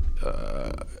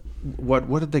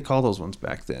what did they call those ones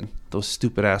back then? Those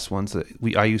stupid ass ones that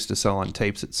I used to sell on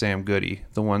tapes at Sam Goody.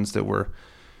 The ones that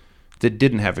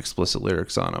didn't have explicit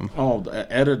lyrics on them. Oh,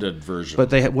 the edited version.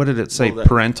 But what did it say?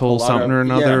 Parental something or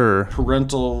another? Yeah, or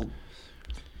parental.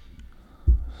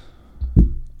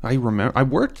 I remember. I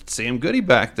worked at Sam Goody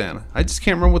back then. I just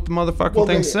can't remember what the motherfucking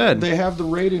thing said. They have the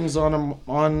ratings on them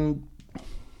on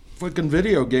fucking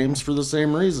video games for the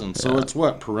same reason. So it's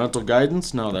what? Parental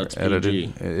guidance? No, that's PG.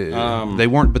 They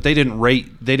weren't, but they didn't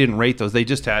rate those. They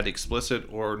just had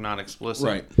explicit or not explicit.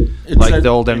 Right. Like the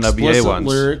old NWA ones.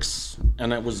 Lyrics,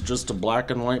 and it was just a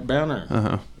black and white banner.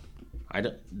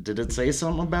 Uh-huh. Did it say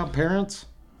something about parents?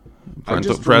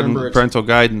 Parental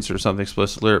guidance or something,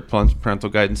 explicit lyric,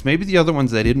 parental guidance. Maybe the other ones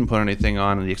they didn't put anything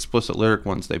on, and the explicit lyric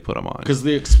ones they put them on. Because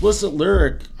the explicit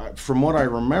lyric, from what I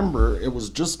remember, it was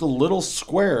just a little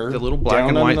square, the little black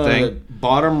and white thing,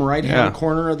 bottom right hand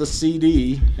corner of the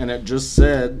CD, and it just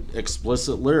said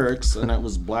explicit lyrics, and it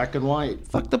was black and white.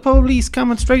 Fuck the police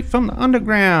coming straight from the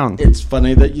underground. It's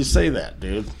funny that you say that,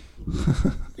 dude.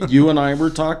 You and I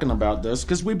were talking about this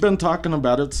because we've been talking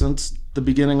about it since the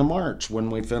beginning of March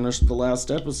when we finished the last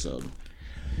episode.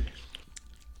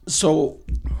 So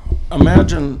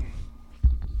imagine,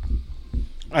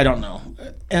 I don't know,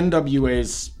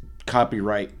 NWA's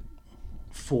copyright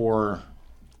for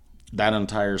that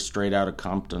entire Straight Outta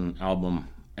Compton album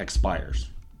expires,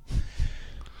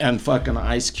 and fucking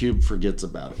Ice Cube forgets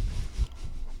about it.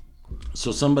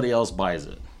 So somebody else buys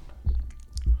it.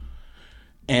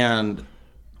 And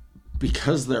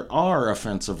because there are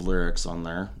offensive lyrics on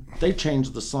there, they change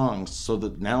the songs so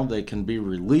that now they can be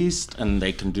released and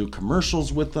they can do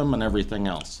commercials with them and everything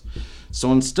else.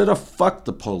 So instead of fuck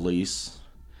the police,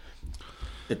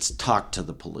 it's talk to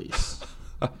the police.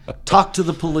 Talk to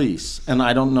the police. And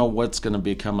I don't know what's going to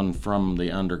be coming from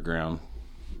the underground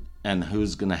and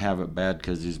who's going to have it bad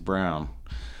because he's brown.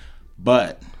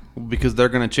 But because they're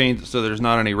going to change, so there's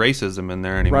not any racism in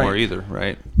there anymore either,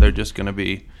 right? They're just going to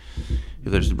be,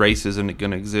 there's racism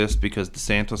going to exist because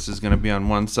DeSantis is going to be on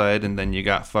one side, and then you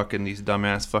got fucking these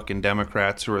dumbass fucking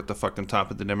Democrats who are at the fucking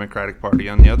top of the Democratic Party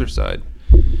on the other side.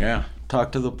 Yeah,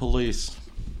 talk to the police.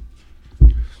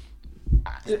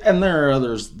 And there are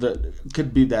others that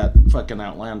could be that fucking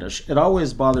outlandish. It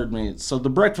always bothered me. So The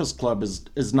Breakfast Club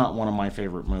is not one of my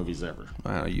favorite movies ever.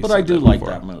 But I do like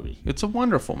that movie. It's a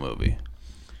wonderful movie.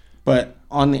 But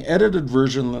on the edited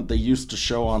version that they used to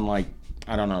show on, like,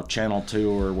 I don't know, Channel 2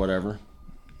 or whatever,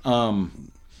 Molly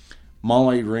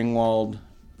Ringwald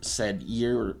said,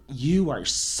 you are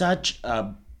such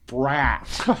a brat.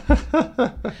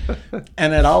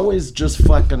 And it always just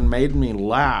fucking made me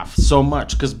laugh so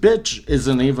much. Because bitch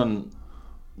isn't even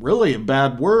really a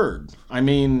bad word. I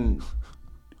mean,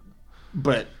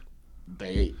 but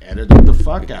they edited the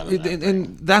fuck out of that.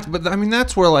 And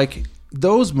that's where, like,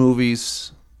 those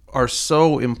movies are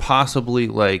so impossibly,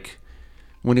 like,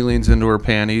 when he leans into her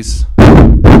panties.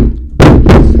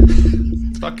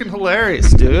 Fucking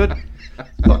hilarious, dude.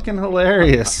 Fucking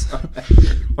hilarious.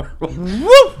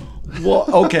 Well,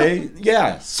 okay,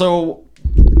 yeah. So,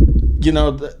 you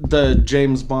know, the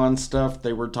James Bond stuff,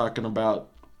 they were talking about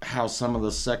how some of the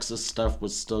sexist stuff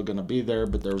was still going to be there,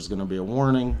 but there was going to be a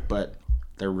warning, but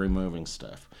they're removing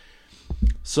stuff.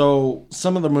 So,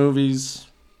 some of the movies,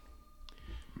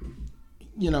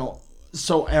 you know,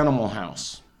 so Animal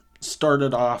House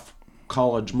started off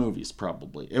college movies,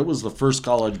 probably. It was the first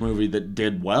college movie that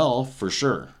did well, for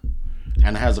sure,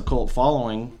 and has a cult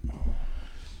following.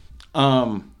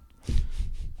 John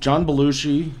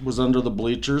Belushi was under the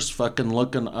bleachers fucking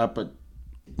looking up at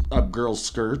up girls'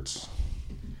 skirts.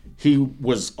 He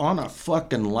was on a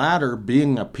fucking ladder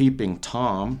being a peeping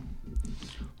Tom.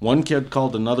 One kid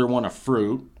called another one a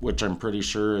fruit, which I'm pretty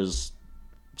sure is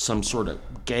some sort of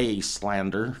gay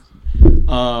slander.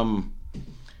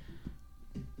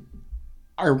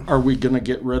 Are we going to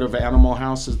get rid of Animal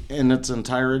House in its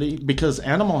entirety? Because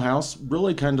Animal House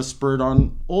really kind of spurred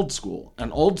on Old School.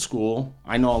 And Old School,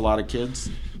 I know a lot of kids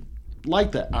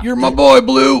like that. You're my boy,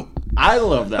 Blue. I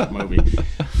love that movie.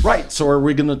 Right, so are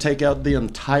we going to take out the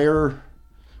entire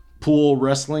pool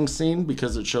wrestling scene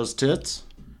because it shows tits?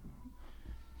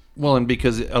 Well, and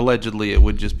because allegedly it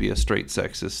would just be a straight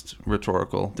sexist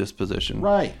rhetorical disposition.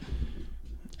 Right.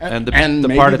 And the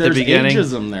maybe part at the there's beginning,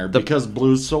 ageism there because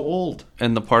Blue's so old.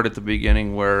 And the part at the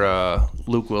beginning where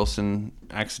Luke Wilson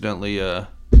accidentally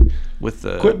with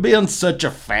the quit being such a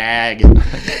fag.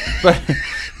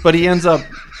 but he ends up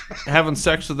having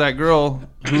sex with that girl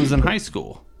who's in high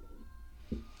school.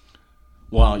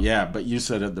 Well, yeah, but you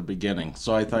said at the beginning,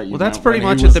 so I thought you. Well, that's pretty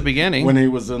much at the beginning. When he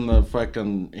was in the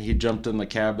fucking, he jumped in the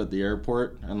cab at the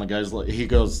airport, and the guy's like,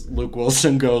 Luke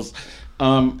Wilson goes,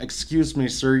 excuse me,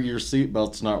 sir, your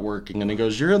seatbelt's not working. And he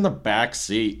goes, you're in the back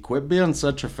seat. Quit being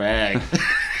such a fag.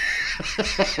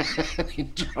 He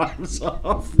drives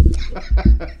off.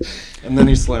 And then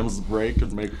he slams the brake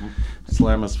and make him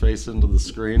slam his face into the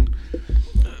screen.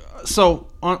 So,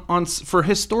 for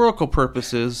historical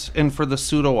purposes and for the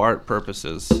pseudo art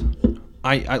purposes,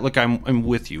 I'm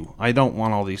with you. I don't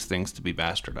want all these things to be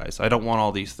bastardized. I don't want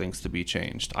all these things to be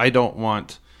changed. I don't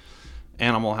want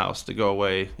Animal House to go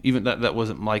away. Even that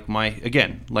wasn't like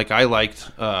I liked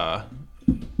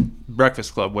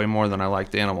Breakfast Club way more than I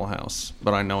liked Animal House.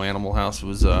 But I know Animal House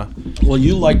was Well,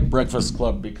 you liked Breakfast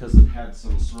Club because it had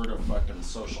some sort of fucking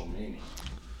social meaning.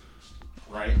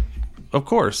 Right? Of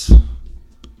course.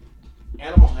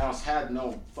 Animal House had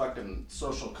no fucking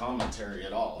social commentary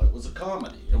at all. It was a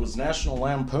comedy. It was National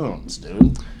Lampoons,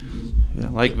 dude. Yeah,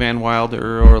 like Van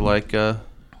Wilder or like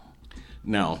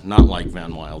No, not like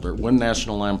Van Wilder. When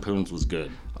National Lampoons was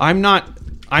good. I'm not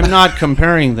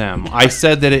comparing them. I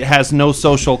said that it has no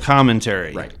social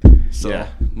commentary. Right. So yeah,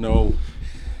 no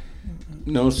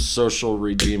social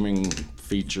redeeming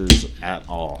features at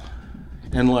all.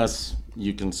 Unless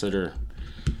you consider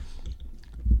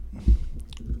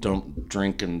don't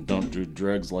drink and don't do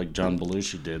drugs like John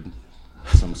Belushi did.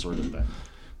 Some sort of thing.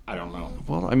 I don't know.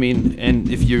 Well, I mean, and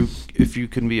if you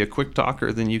can be a quick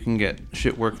talker, then you can get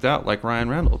shit worked out like Ryan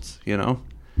Reynolds, you know?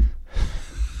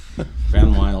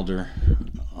 Van Wilder.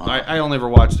 I only ever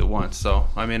watched it once, so,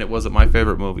 I mean, it wasn't my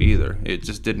favorite movie either. It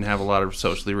just didn't have a lot of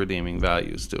socially redeeming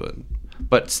values to it.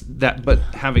 But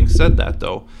having said that,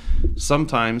 though,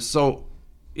 sometimes,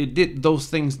 those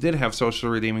things did have social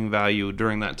redeeming value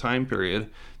during that time period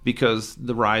because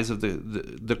the rise of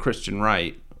the Christian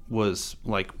right was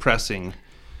like pressing.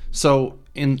 So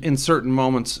in certain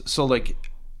moments,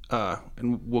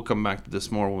 and we'll come back to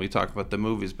this more when we talk about the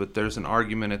movies, but there's an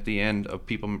argument at the end of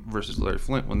People versus Larry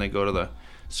Flint when they go to the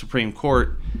Supreme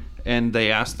Court and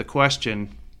they ask the question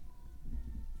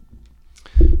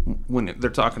when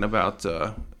they're talking about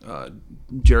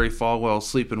Jerry Falwell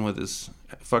sleeping with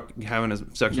having his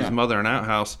sex with his mother in an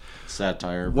outhouse.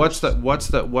 Satire. What's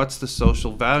the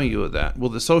social value of that? Well,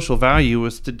 the social value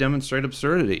is to demonstrate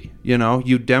absurdity. You know,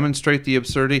 you demonstrate the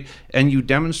absurdity, and you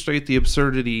demonstrate the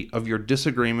absurdity of your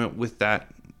disagreement with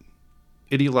that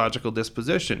ideological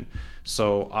disposition.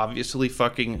 So obviously,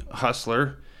 fucking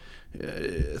Hustler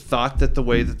thought that the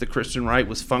way that the Christian right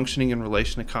was functioning in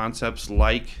relation to concepts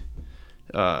like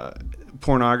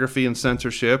pornography and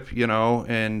censorship, you know,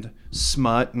 and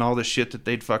smut and all the shit that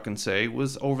they'd fucking say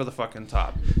was over the fucking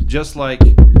top. Just like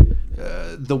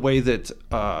the way that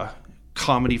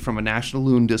comedy from a National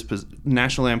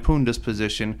Lampoon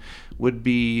disposition would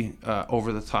be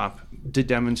over the top to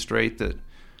demonstrate that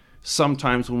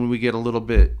sometimes when we get a little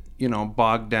bit, you know,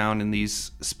 bogged down in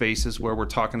these spaces where we're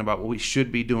talking about what we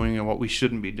should be doing and what we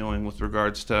shouldn't be doing with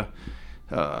regards to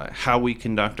how we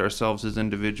conduct ourselves as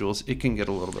individuals, it can get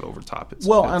a little bit over top.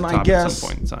 I guess at some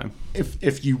point in time,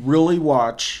 if you really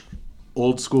watch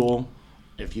Old School,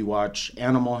 if you watch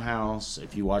Animal House,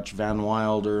 if you watch Van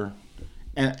Wilder,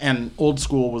 and Old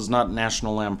School was not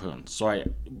National Lampoon,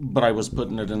 but I was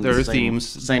putting it in the same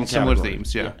similar category.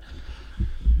 themes, yeah.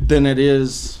 Then it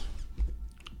is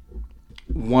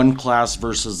one class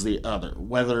versus the other,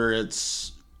 whether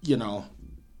it's, you know,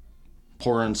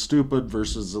 poor and stupid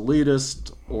versus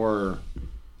elitist, or,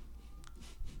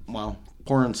 well,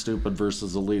 poor and stupid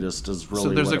versus elitist is really. So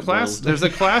there's a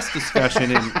class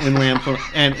discussion in Lampoon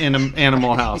and in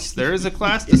Animal House. There is a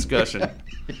class discussion. I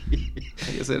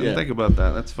guess I didn't think about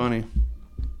that. That's funny.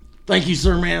 Thank you,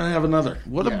 sir, man. I have another.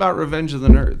 What about Revenge of the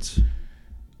Nerds?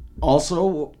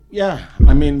 Also, yeah.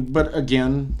 I mean, but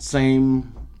again,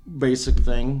 same basic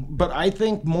thing. But I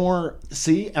think more,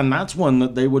 and that's one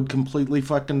that they would completely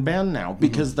fucking ban now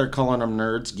because they're calling them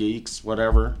nerds, geeks,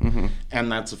 whatever.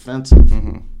 And that's offensive.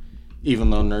 Even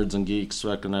though nerds and geeks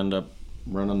fucking end up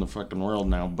running the fucking world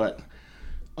now. But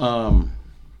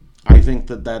I think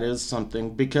that is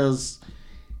something because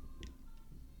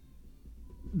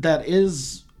that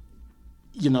is,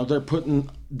 they're putting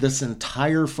this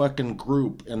entire fucking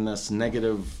group in this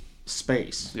negative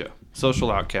space. Yeah.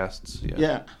 Social outcasts.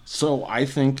 Yeah. So I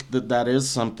think that is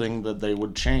something that they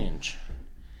would change.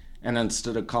 And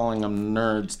instead of calling them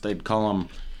nerds, they'd call them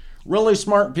really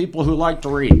smart people who like to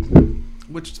read.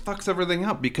 Which fucks everything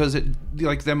up because it,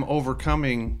 like them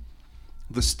overcoming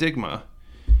the stigma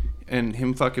and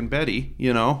him fucking Betty,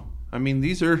 I mean,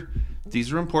 these are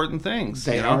important things.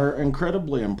 They are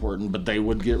incredibly important, but they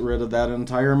would get rid of that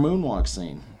entire moonwalk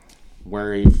scene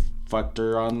where he fucked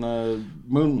her on the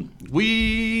moon.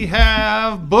 We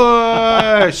have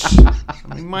Bush.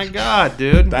 I mean, my God,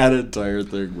 dude. That entire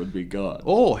thing would be gone.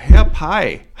 Oh, hep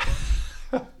high.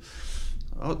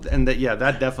 Oh, and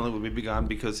that definitely would be gone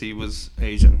because he was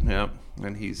Asian. Yeah,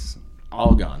 and he's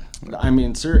all gone. I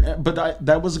mean, sir, but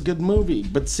that was a good movie.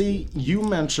 But see,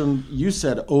 you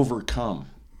said overcome.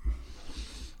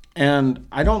 And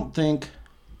I don't think...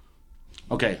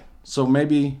 Okay, so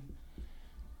maybe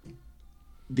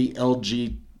the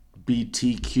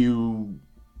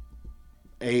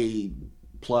LGBTQA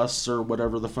plus or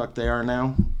whatever the fuck they are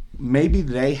now, maybe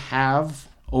they have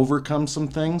overcome some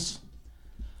things.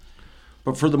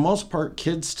 But for the most part,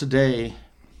 kids today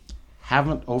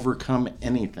haven't overcome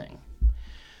anything.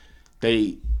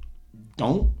 They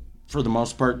don't, for the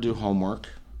most part, do homework.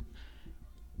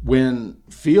 When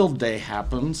field day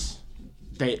happens,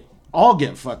 they all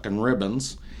get fucking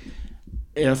ribbons.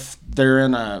 If they're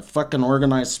in a fucking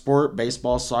organized sport,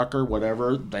 baseball, soccer,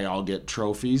 whatever, they all get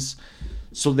trophies.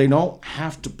 So they don't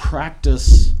have to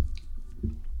practice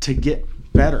to get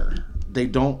better. They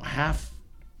don't have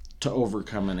to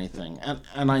overcome anything.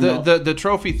 And I know the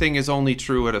trophy thing is only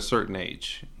true at a certain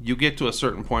age. You get to a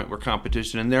certain point where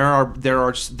competition, and there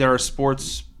are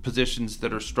sports positions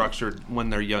that are structured when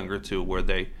they're younger too, where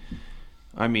it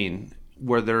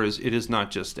is not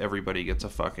just everybody gets a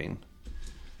fucking.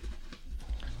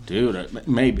 Dude,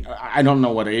 maybe I don't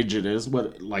know what age it is.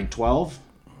 What, like 12?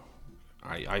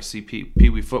 I see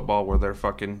Pee-wee football where they're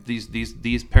fucking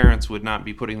these parents would not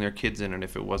be putting their kids in it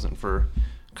if it wasn't for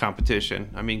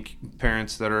competition. I mean,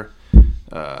 parents that are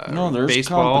no, there's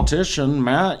baseball. Competition.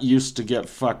 Matt used to get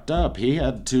fucked up. He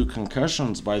had 2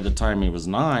 concussions by the time he was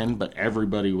 9, but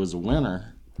everybody was a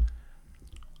winner.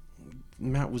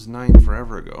 Matt was 9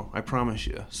 forever ago. I promise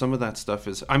you. Some of that stuff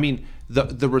is... I mean,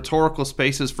 the rhetorical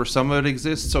spaces for some of it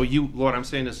exist. So what I'm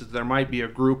saying is that there might be a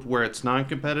group where it's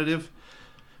non-competitive,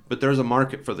 but there's a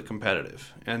market for the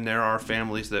competitive. And there are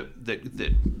families that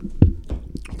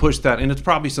push that, and it's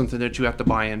probably something that you have to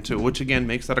buy into, which again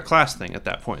makes that a class thing at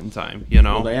that point in time,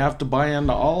 Well, they have to buy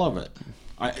into all of it.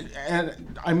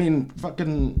 I mean,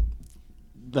 fucking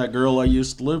that girl I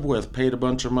used to live with paid a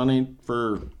bunch of money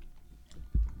for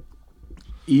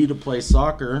E to play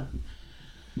soccer.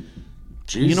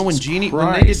 Jesus when Jeannie,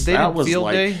 Christ, when they did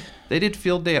field day, they did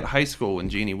field day at high school when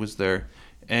Jeannie was there,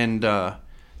 and the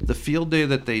field day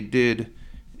that they did,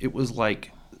 it was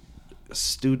like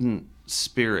student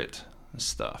spirit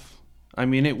stuff. I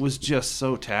mean, it was just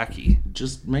so tacky. It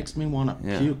just makes me want to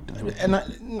puke.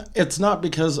 And it's not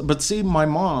because... But see, my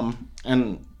mom,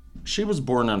 and she was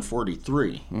born in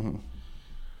 43. Mm-hmm.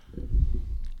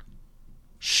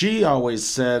 She always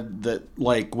said that,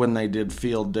 like, when they did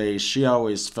field day, she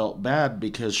always felt bad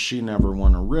because she never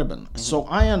won a ribbon. Mm-hmm. So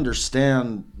I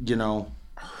understand,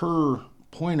 her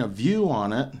point of view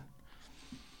on it.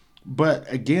 But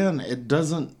again, it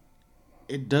doesn't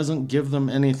give them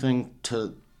anything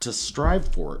to strive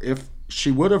for. If she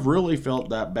would have really felt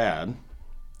that bad,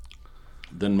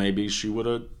 then maybe she would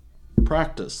have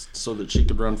practiced so that she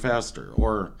could run faster.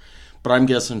 But I'm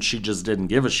guessing she just didn't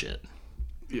give a shit.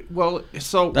 Well,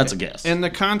 so that's a guess. And the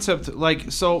concept,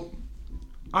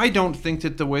 I don't think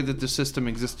that the way that the system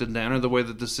existed then, or the way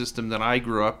that the system that I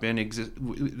grew up in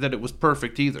that it was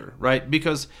perfect either, right?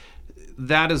 Because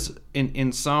that is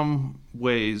in some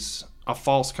ways a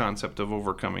false concept of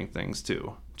overcoming things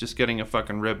too. Just getting a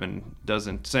fucking ribbon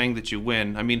doesn't... Saying that you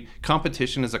win... I mean,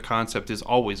 competition as a concept is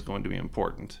always going to be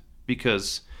important.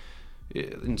 Because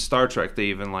in Star Trek, they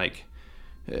even,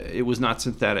 it was not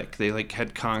synthetic. They,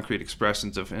 had concrete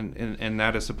expressions of... And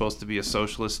that is supposed to be a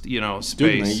socialist, space.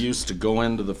 Dude, they used to go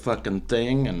into the fucking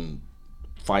thing and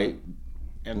fight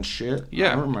and shit.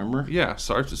 Yeah, I remember. Yeah,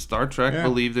 Star Trek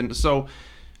believed in. So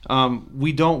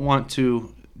we don't want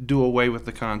to do away with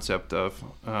the concept of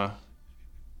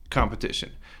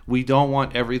competition. We don't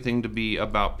want everything to be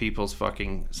about people's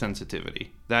fucking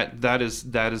sensitivity. That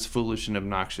is foolish and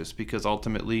obnoxious, because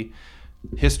ultimately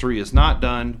history is not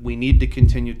done. We need to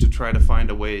continue to try to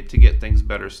find a way to get things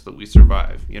better so that we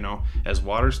survive. You know, as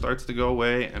water starts to go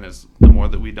away, and as the more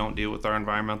that we don't deal with our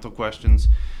environmental questions,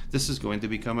 this is going to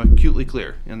become acutely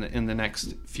clear in the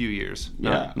next few years.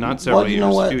 Not several years. Well, you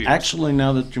know what? Few years. Actually,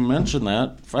 now that you mention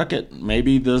that, fuck it.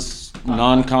 Maybe this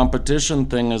non-competition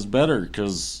thing is better,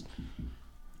 because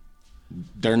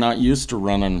they're not used to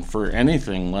running for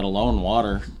anything, let alone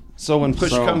water. So when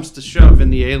push comes to shove in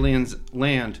the aliens'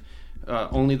 land,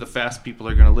 only the fast people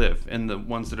are going to live, and the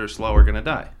ones that are slow are going to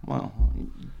die. Well, you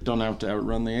don't have to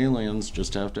outrun the aliens,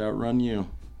 just have to outrun you.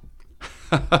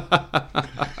 You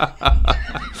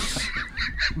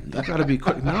got to be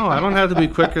quick. No, I don't have to be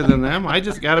quicker than them. I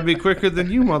just got to be quicker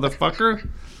than you, motherfucker.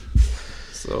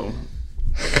 So...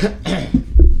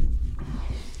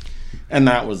 And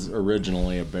that was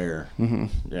originally a bear.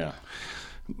 Mm-hmm. Yeah.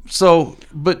 So,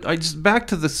 but I just back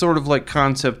to the sort of like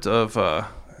concept of.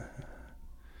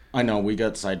 I know we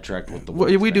got sidetracked with the.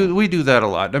 We do that a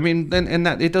lot. I mean, and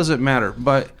that it doesn't matter.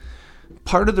 But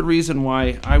part of the reason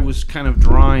why I was kind of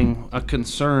drawing a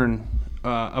concern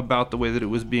about the way that it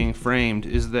was being framed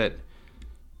is that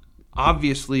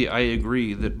obviously I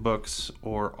agree that books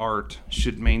or art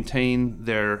should maintain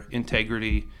their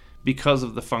integrity because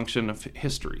of the function of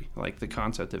history. Like, the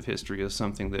concept of history is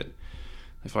something that,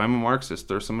 if I'm a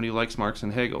Marxist or somebody who likes Marx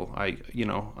and Hegel, I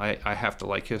have to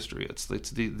like history. It's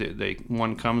the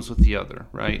one comes with the other,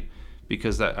 right?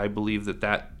 Because I believe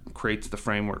that creates the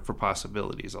framework for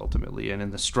possibilities ultimately, and in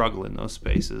the struggle in those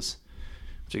spaces,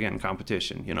 which again,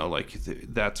 competition.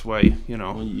 That's why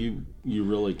Well, you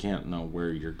really can't know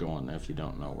where you're going if you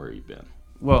don't know where you've been.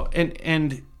 Well,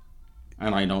 and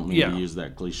I don't mean to use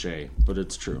that cliche, but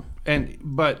it's true.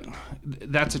 But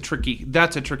that's a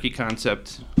tricky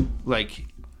concept. Like,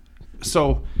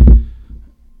 so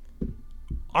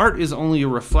art is only a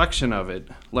reflection of it.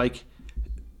 Like,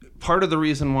 part of the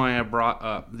reason why I brought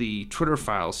up the Twitter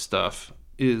files stuff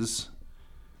is,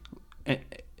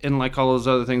 and like all those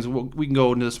other things, we can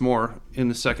go into this more in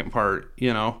the second part,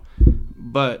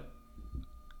 but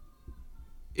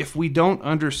if we don't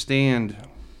understand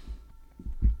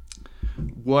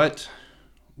what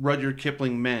Rudyard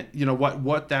Kipling meant,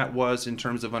 what that was in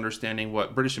terms of understanding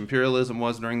what British imperialism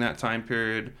was during that time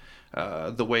period,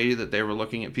 the way that they were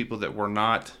looking at people that were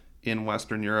not in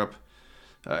Western Europe,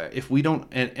 if we don't,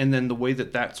 and then the way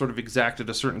that sort of exacted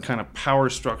a certain kind of power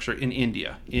structure in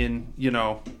India, in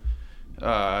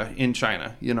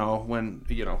China, when,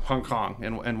 Hong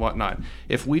Kong and whatnot.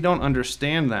 If we don't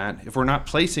understand that, if we're not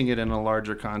placing it in a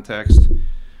larger context,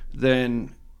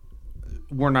 then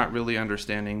we're not really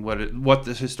understanding what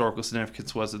the historical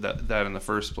significance was of that in the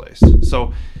first place.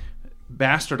 So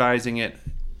bastardizing it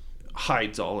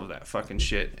hides all of that fucking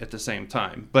shit at the same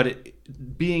time. But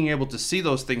being able to see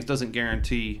those things doesn't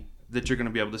guarantee that you're going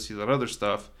to be able to see that other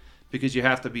stuff, because you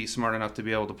have to be smart enough to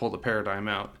be able to pull the paradigm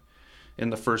out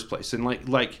in the first place. And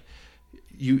like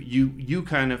you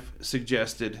kind of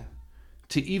suggested,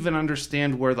 to even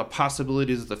understand where the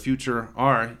possibilities of the future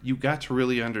are, you got to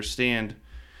really understand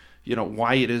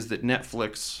why it is that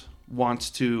Netflix wants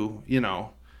to,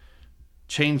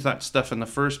 change that stuff in the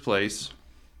first place,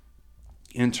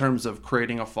 in terms of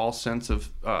creating a false sense of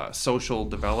social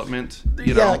development.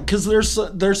 Yeah, because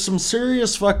there's some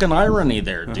serious fucking irony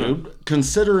there, dude.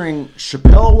 Considering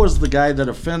Chappelle was the guy that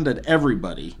offended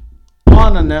everybody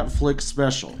on a Netflix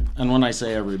special. And when I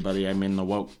say everybody, I mean the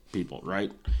woke people,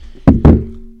 right?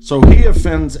 So he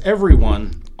offends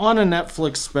everyone on a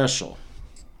Netflix special.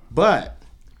 But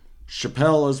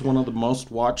Chappelle is one of the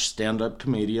most watched stand-up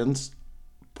comedians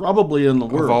probably in the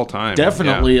world. Of all time.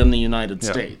 Definitely in the United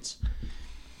States.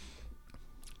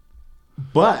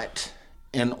 But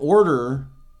in order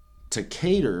to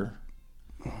cater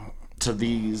to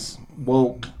these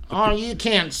woke, you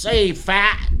can't say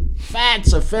fat.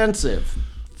 Fat's offensive.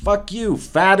 Fuck you.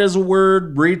 Fat is a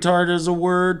word. Retard is a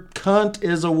word. Cunt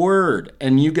is a word.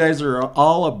 And you guys are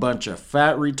all a bunch of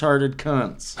fat, retarded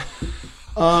cunts.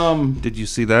 Did you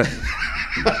see that?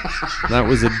 That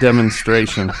was a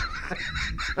demonstration.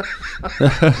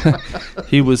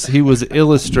 He was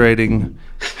illustrating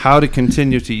how to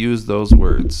continue to use those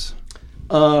words.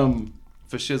 For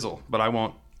shizzle, but I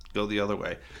won't go the other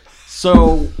way.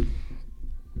 So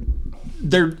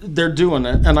they're doing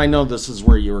it, and I know this is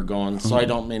where you were going, so I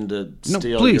don't mean to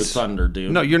steal your thunder,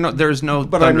 dude. No, you're not. There's no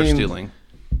thunder stealing.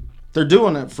 They're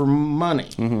doing it for money.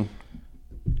 Mm-hmm.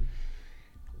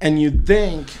 And you'd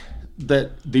think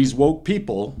that these woke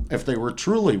people, if they were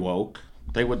truly woke,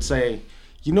 they would say,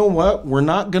 you know what? We're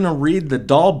not going to read the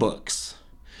doll books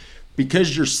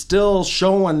because you're still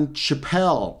showing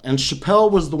Chappelle. And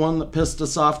Chappelle was the one that pissed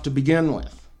us off to begin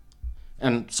with.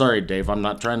 And sorry, Dave, I'm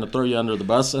not trying to throw you under the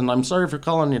bus. And I'm sorry for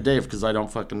calling you Dave because I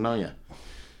don't fucking know you.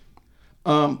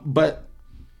 But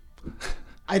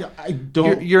I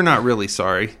don't... You're not really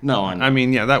sorry. No, I know. I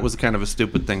mean, yeah, that was kind of a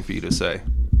stupid thing for you to say.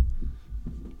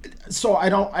 So I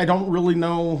don't really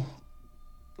know,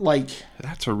 like...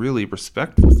 That's a really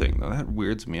respectful thing, though. That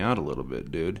weirds me out a little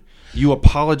bit, dude. You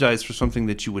apologize for something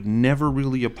that you would never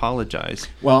really apologize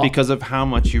because of how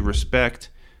much you respect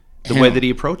the way that he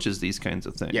approaches these kinds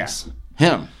of things. Yeah.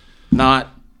 Him, not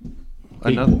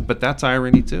another. But that's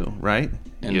irony, too, right?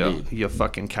 Indeed. You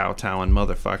fucking kowtowing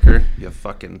motherfucker. You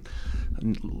fucking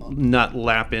nut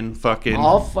lapping fucking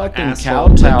I'll fucking asshole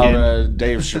kowtow licking. to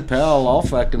Dave Chappelle. I'll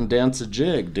fucking dance a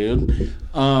jig, dude.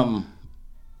 Carry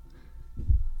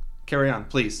on,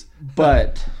 please.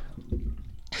 But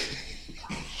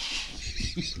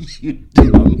you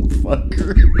dumb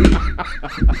fucker.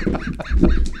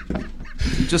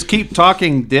 Just keep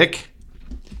talking, dick.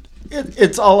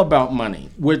 It's all about money,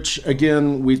 which,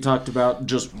 again, we talked about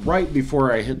just right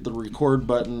before I hit the record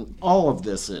button. All of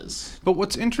this is. But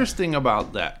what's interesting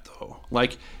about that, though,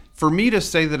 like, for me to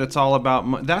say that it's all about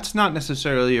money, that's not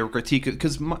necessarily a critique,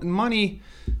 because money,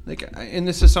 like, and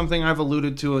this is something I've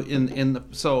alluded to in the,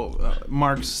 so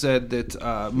Marx said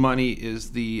that money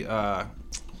is the,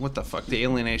 what the fuck, the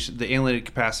alienated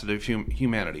capacity of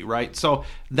humanity, right? So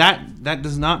that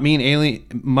does not mean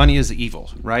money is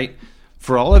evil, right?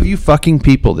 For all of you fucking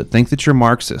people that think that you're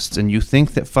Marxists and you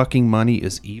think that fucking money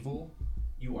is evil,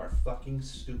 you are fucking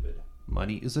stupid.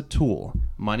 Money is a tool.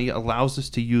 Money allows us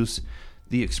to use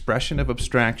the expression of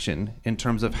abstraction in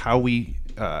terms of how we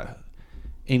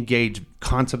engage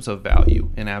concepts of value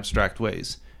in abstract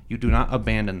ways. You do not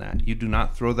abandon that. You do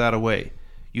not throw that away.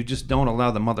 You just don't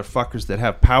allow the motherfuckers that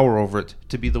have power over it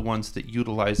to be the ones that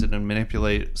utilize it and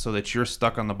manipulate it so that you're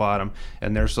stuck on the bottom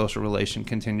and their social relation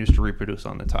continues to reproduce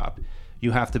on the top.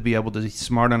 You have to be able to be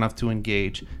smart enough to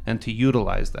engage and to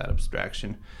utilize that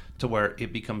abstraction to where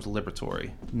it becomes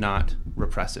liberatory, not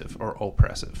repressive or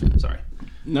oppressive. Sorry.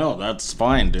 No, that's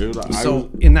fine, dude.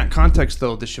 So in that context,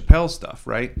 though, the Chappelle stuff,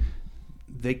 right?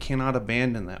 They cannot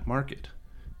abandon that market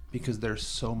because there's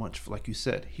so much, like you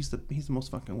said, he's the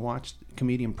most fucking watched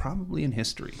comedian probably in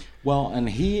history. Well, and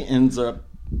he ends up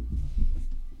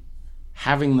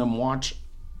having them watch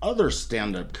other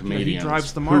stand-up comedians. Yeah, he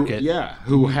drives the market.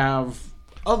 Who have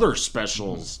other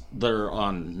specials that are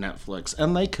on Netflix,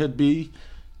 and they could be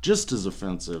just as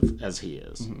offensive as he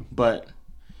is. Mm-hmm. But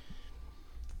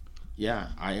yeah,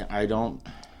 I don't.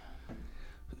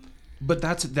 But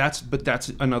that's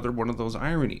another one of those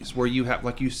ironies where you have,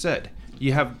 like you said,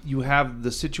 you have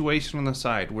the situation on the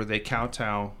side where they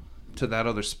kowtow to that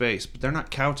other space, but they're not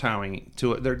kowtowing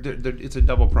to it. It's a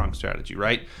double-pronged strategy,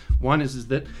 right? One is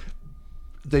that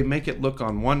they make it look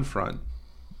on one front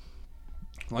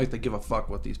like they give a fuck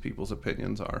what these people's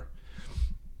opinions are.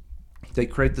 They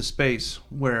create the space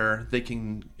where they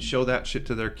can show that shit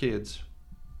to their kids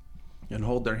and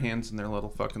hold their hands in their little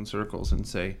fucking circles and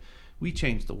say, we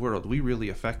changed the world. We really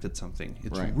affected something.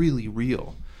 It's really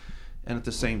real. And at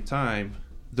the same time,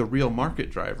 the real market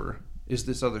driver is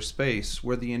this other space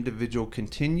where the individual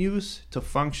continues to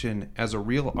function as a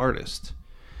real artist,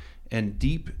 and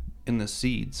deep in the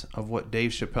seeds of what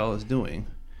Dave Chappelle is doing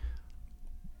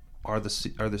are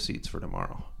the seeds for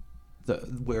tomorrow,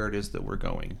 where it is that we're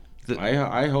going.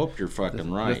 I hope you're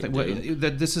fucking right.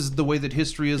 That this is the way that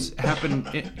history has happened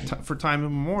for time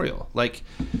immemorial. Like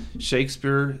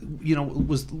Shakespeare,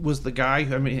 was the guy.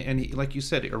 I mean, and he, like you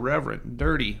said, irreverent,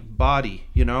 dirty, body.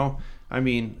 I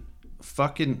mean,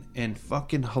 fucking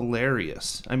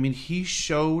hilarious. I mean, he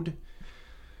showed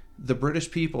the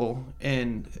British people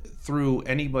and through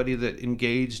anybody that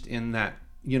engaged in that,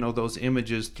 those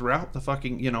images throughout the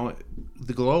fucking,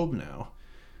 the globe now.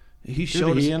 He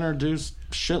introduced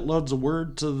shitloads of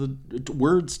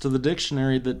words to the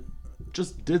dictionary that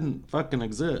just didn't fucking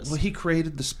exist. Well, he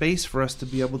created the space for us to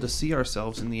be able to see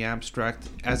ourselves in the abstract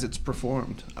as it's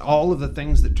performed. All of the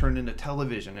things that turned into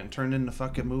television and turned into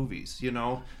fucking movies,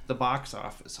 the box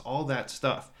office, all that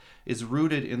stuff is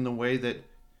rooted in the way that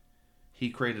he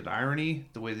created irony,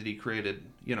 the way that he created,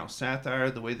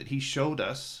 satire, the way that he showed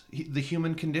us the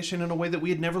human condition in a way that we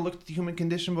had never looked at the human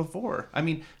condition before. I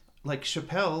mean, like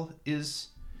Chappelle is,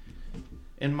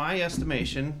 in my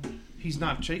estimation, he's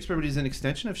not Shakespeare, but he's an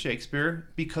extension of Shakespeare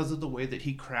because of the way that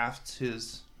he crafts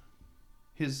his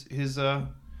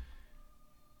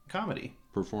comedy.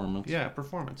 Performance. Yeah,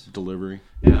 performance. Delivery.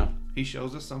 Yeah. He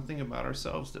shows us something about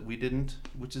ourselves that we didn't,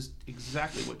 which is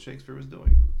exactly what Shakespeare was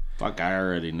doing. Fuck, I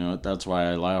already knew it. That's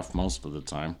why I laugh most of the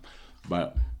time.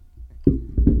 But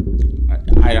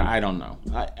I don't know.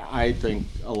 I think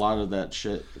a lot of that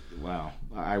shit. Wow,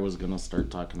 I was gonna start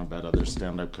talking about other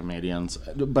stand-up comedians,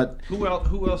 but who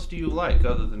else do you like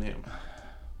other than him?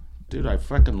 Dude, I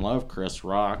fucking love Chris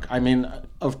Rock. I mean,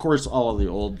 of course, all of the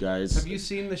old guys. Have you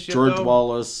seen the shit, George though?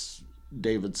 Wallace,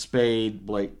 David Spade,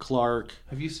 Blake Clark.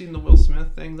 Have you seen the Will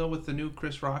Smith thing, though, with the new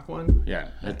Chris Rock one? Yeah,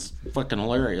 it's fucking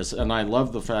hilarious. And I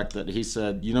love the fact that he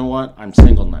said, you know what? I'm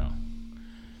single now.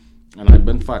 And I've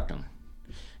been fucking.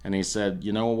 And he said,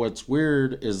 you know what's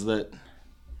weird is that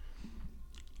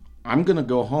I'm going to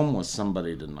go home with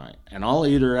somebody tonight. And I'll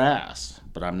eat her ass.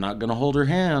 But I'm not going to hold her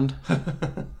hand.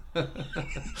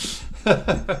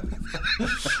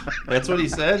 That's what he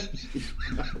said?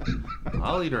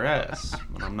 I'll eat her ass,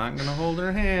 but I'm not going to hold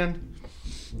her hand.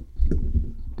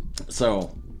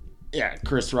 So, yeah,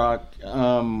 Chris Rock.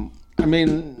 I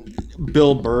mean,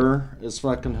 Bill Burr is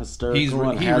fucking hysterical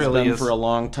and has really been is. for a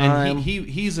long time. And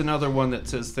he's another one that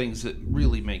says things that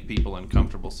really make people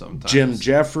uncomfortable sometimes. Jim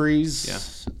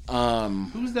Jeffries. Yeah.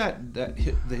 Who's that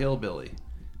the hillbilly?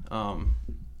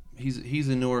 He's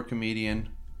a newer comedian.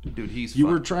 Dude, he's You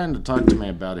fun. were trying to talk to me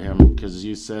about him because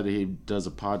you said he does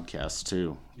a podcast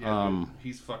too. Yeah, dude,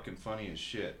 he's fucking funny as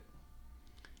shit.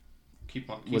 Keep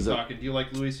talking. Do you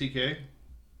like Louis C.K.?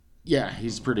 Yeah,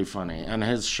 he's pretty funny, and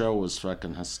his show was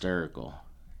fucking hysterical.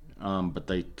 But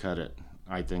they cut it.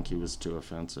 I think he was too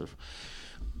offensive.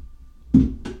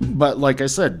 But like I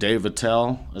said, Dave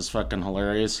Attell is fucking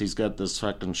hilarious. He's got this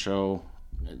fucking show,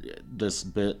 this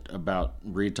bit about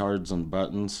retards and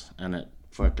buttons, and it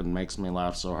fucking makes me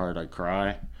laugh so hard I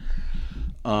cry.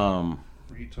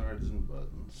 Retards and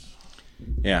buttons.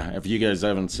 Yeah, if you guys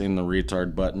haven't seen the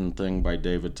retard button thing by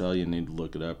Dave Attell, you need to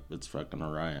look it up. It's fucking a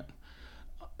riot.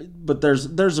 But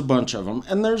there's a bunch of them,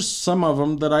 and there's some of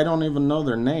them that I don't even know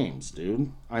their names,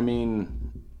 dude. I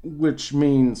mean, which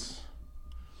means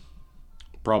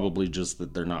probably just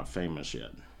that they're not famous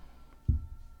yet.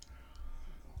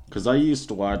 Because I used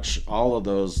to watch all of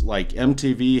those, like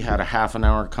MTV had a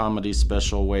half-an-hour comedy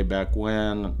special way back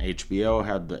when. HBO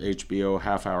had the HBO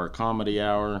half-hour comedy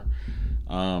hour.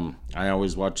 I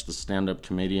always watched the stand-up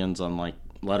comedians on, like,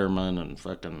 Letterman and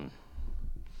fucking...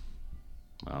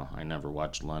 Well, I never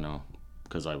watched Leno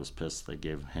because I was pissed they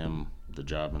gave him the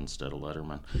job instead of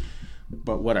Letterman.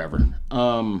 But whatever.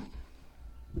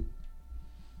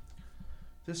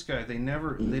 This guy, they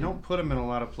don't put him in a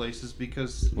lot of places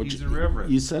because he's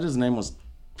irreverent. You said his name was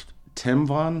Tim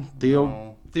Von? Theo?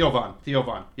 No. Theo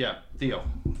Von. Yeah, Theo.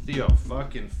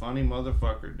 Fucking funny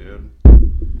motherfucker, dude.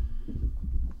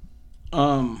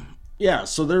 Yeah,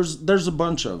 so there's a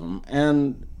bunch of them.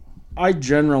 And I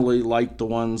generally like the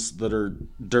ones that are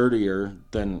dirtier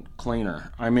than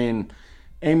cleaner. I mean,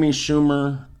 Amy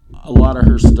Schumer, a lot of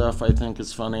her stuff I think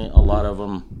is funny. A lot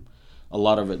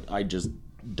of it I just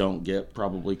don't get,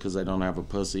 probably because I don't have a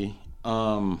pussy.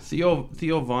 Theo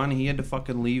Von, he had to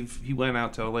fucking leave. He went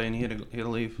out to LA and he had to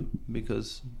leave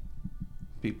because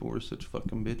people were such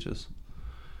fucking bitches.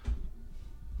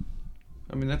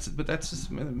 I mean, but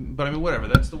I mean, whatever.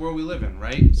 That's the world we live in,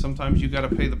 right? Sometimes you got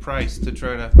to pay the price to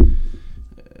try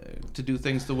to do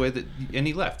things the way that. And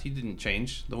he left. He didn't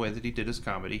change the way that he did his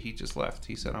comedy. He just left.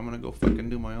 He said, "I'm gonna go fucking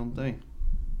do my own thing."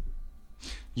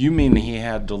 You mean he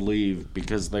had to leave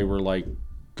because they were like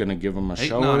gonna give him a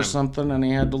show or something, and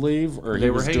he had to leave, or he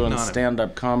was doing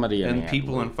stand-up comedy, and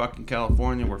people in fucking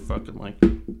California were fucking like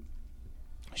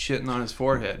shitting on his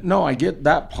forehead. No, I get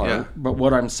that part, Yeah. but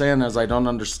what I'm saying is I don't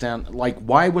understand. Like,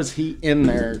 why was he in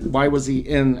there? Why was he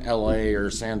in L.A. or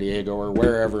San Diego or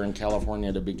wherever in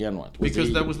California to begin with?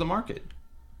 Because that was the market.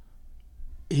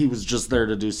 He was just there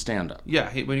to do stand-up. Yeah,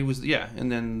 and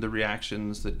then the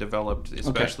reactions that developed,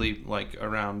 especially like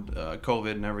around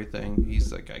COVID and everything.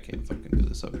 He's like, I can't fucking do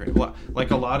this up here.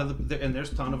 Like a lot of and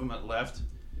there's a ton of them that left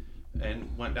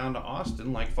and went down to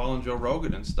Austin, like following Joe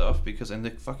Rogan and stuff, and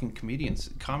the fucking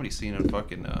comedy scene in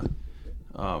fucking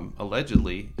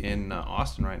allegedly in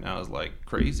Austin right now is like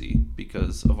crazy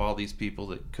because of all these people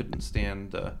that couldn't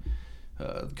stand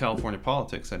California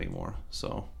politics anymore.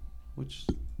 So, which.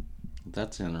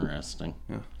 That's interesting.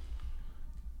 Yeah.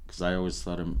 Because I always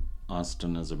thought of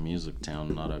Austin as a music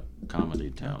town, not a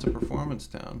comedy town. It's a performance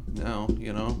town now,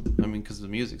 I mean, because the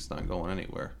music's not going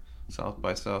anywhere. South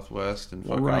by Southwest and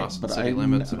fucking Austin City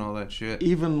Limits and all that shit.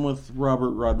 Even with Robert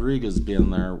Rodriguez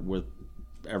being there with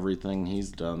everything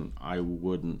he's done, I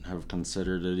wouldn't have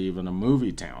considered it even a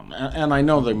movie town. And I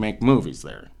know they make movies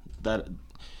there.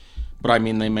 But I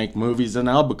mean, they make movies in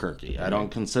Albuquerque. I don't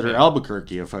consider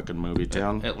Albuquerque a fucking movie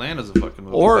town. Atlanta's a fucking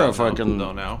movie or town. A fucking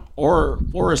now. Or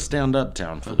a stand-up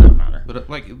town for that matter. But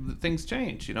like things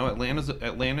change, you know.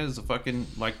 Atlanta is a fucking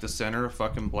like the center of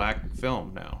fucking black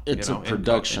film now. It's you know, a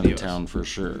production town for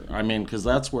sure. I mean, because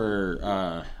that's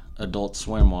where Adult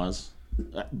Swim was.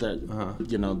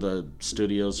 You know, the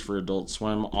studios for Adult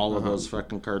Swim, all of those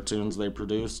fucking cartoons they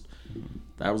produced,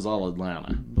 that was all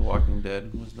Atlanta. The Walking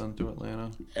Dead was done through Atlanta.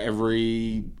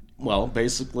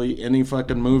 Basically any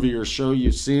fucking movie or show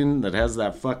you've seen that has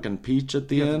that fucking peach at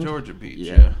the end. Georgia Peach.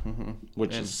 Yeah.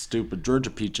 Which is stupid.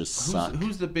 Georgia Peaches suck.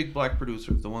 Who's the big black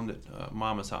producer? The one that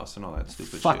Mama's House and all that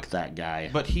stupid shit. Fuck that guy.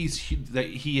 But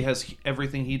he has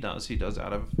everything he does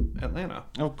out of Atlanta.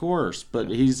 Of course, but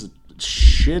he's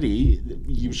shitty.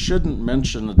 You shouldn't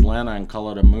mention Atlanta and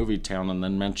call it a movie town and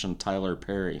then mention Tyler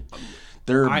Perry.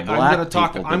 There are black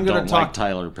people that don't like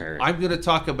Tyler Perry. I'm going to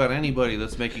talk about anybody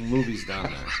that's making movies down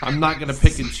there. I'm not going to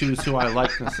pick and choose who I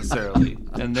like necessarily.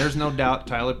 And there's no doubt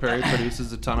Tyler Perry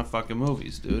produces a ton of fucking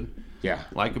movies, dude. Yeah.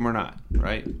 Like him or not,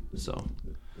 right? So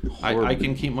I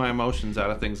can keep my emotions out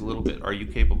of things a little bit. Are you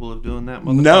capable of doing that,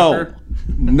 motherfucker?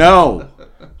 No,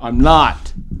 I'm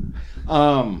not.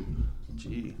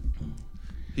 Gee.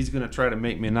 He's going to try to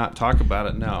make me not talk about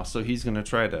it now, so he's going to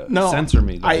try to censor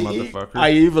me, motherfucker.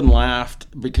 I even laughed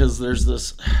because there's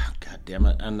this... God damn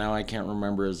it, and now I can't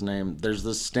remember his name. There's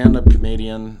this stand-up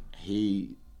comedian.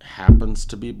 He happens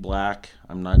to be black.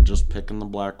 I'm not just picking the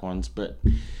black ones, but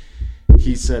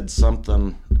he said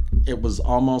something... It was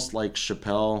almost like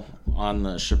Chappelle on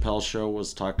the Chappelle show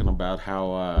was talking about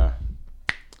how...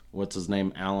 what's his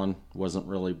name? Alan wasn't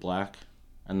really black.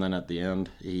 And then at the end,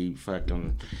 he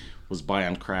fucking... was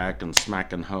buying crack and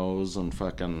smacking hoes and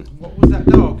fucking... What was that?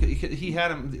 No, he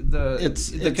had him...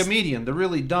 The comedian, the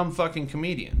really dumb fucking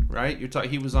comedian, right?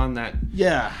 He was on that...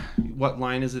 Yeah. What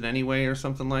line is it anyway or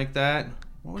something like that?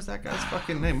 What was that guy's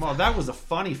fucking name? Oh, that was a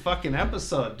funny fucking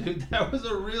episode, dude. That was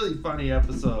a really funny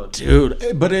episode.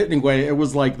 Dude, but anyway, it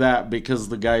was like that because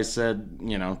the guy said,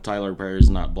 you know, Tyler Perry's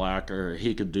not black, or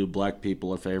he could do black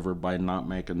people a favor by not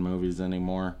making movies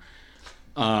anymore.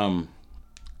 Fuck.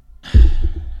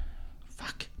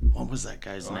 What was that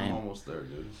guy's name? I'm almost there,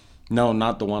 dude. No,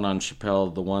 not the one on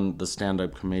Chappelle. The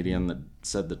stand-up comedian that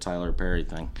said the Tyler Perry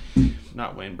thing.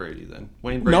 Not Wayne Brady, then.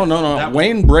 Wayne Brady. No.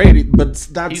 Wayne Brady, but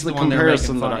that's the one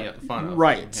comparison fun of.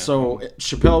 Right. Yeah. So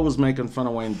Chappelle was making fun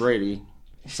of Wayne Brady,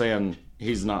 saying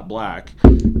he's not black,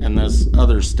 and this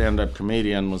other stand-up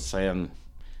comedian was saying,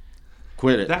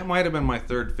 "Quit it." That might have been my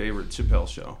third favorite Chappelle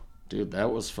show. Dude,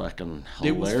 that was fucking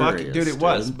hilarious. It was fucking, dude. It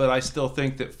was, but I still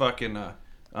think that fucking.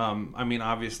 I mean,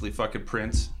 obviously, fucking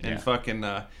Prince and fucking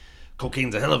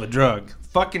cocaine's a hell of a drug.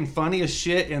 Fucking funniest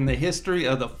shit in the history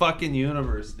of the fucking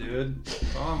universe, dude.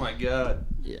 Oh my god.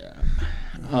 Yeah.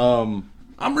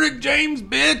 I'm Rick James,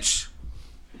 bitch.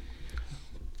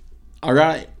 All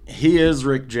right, he is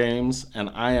Rick James,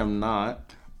 and I am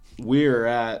not. We're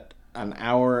at an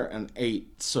hour and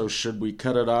 8, so should we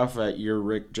cut it off at your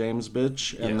Rick James,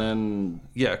 bitch, and then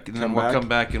we'll come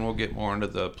back and we'll get more into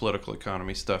the political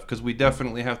economy stuff, because we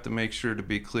definitely have to make sure to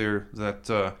be clear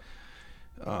that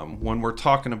when we're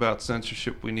talking about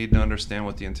censorship, we need to understand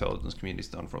what the intelligence community's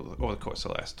done over the course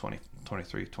of the last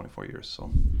 23, 24 years. So,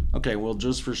 okay, well,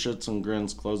 just for shits and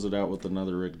grins, close it out with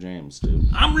another Rick James, dude.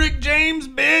 I'm Rick James,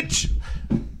 bitch.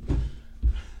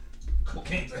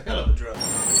 Cocaine's a hell of a drug.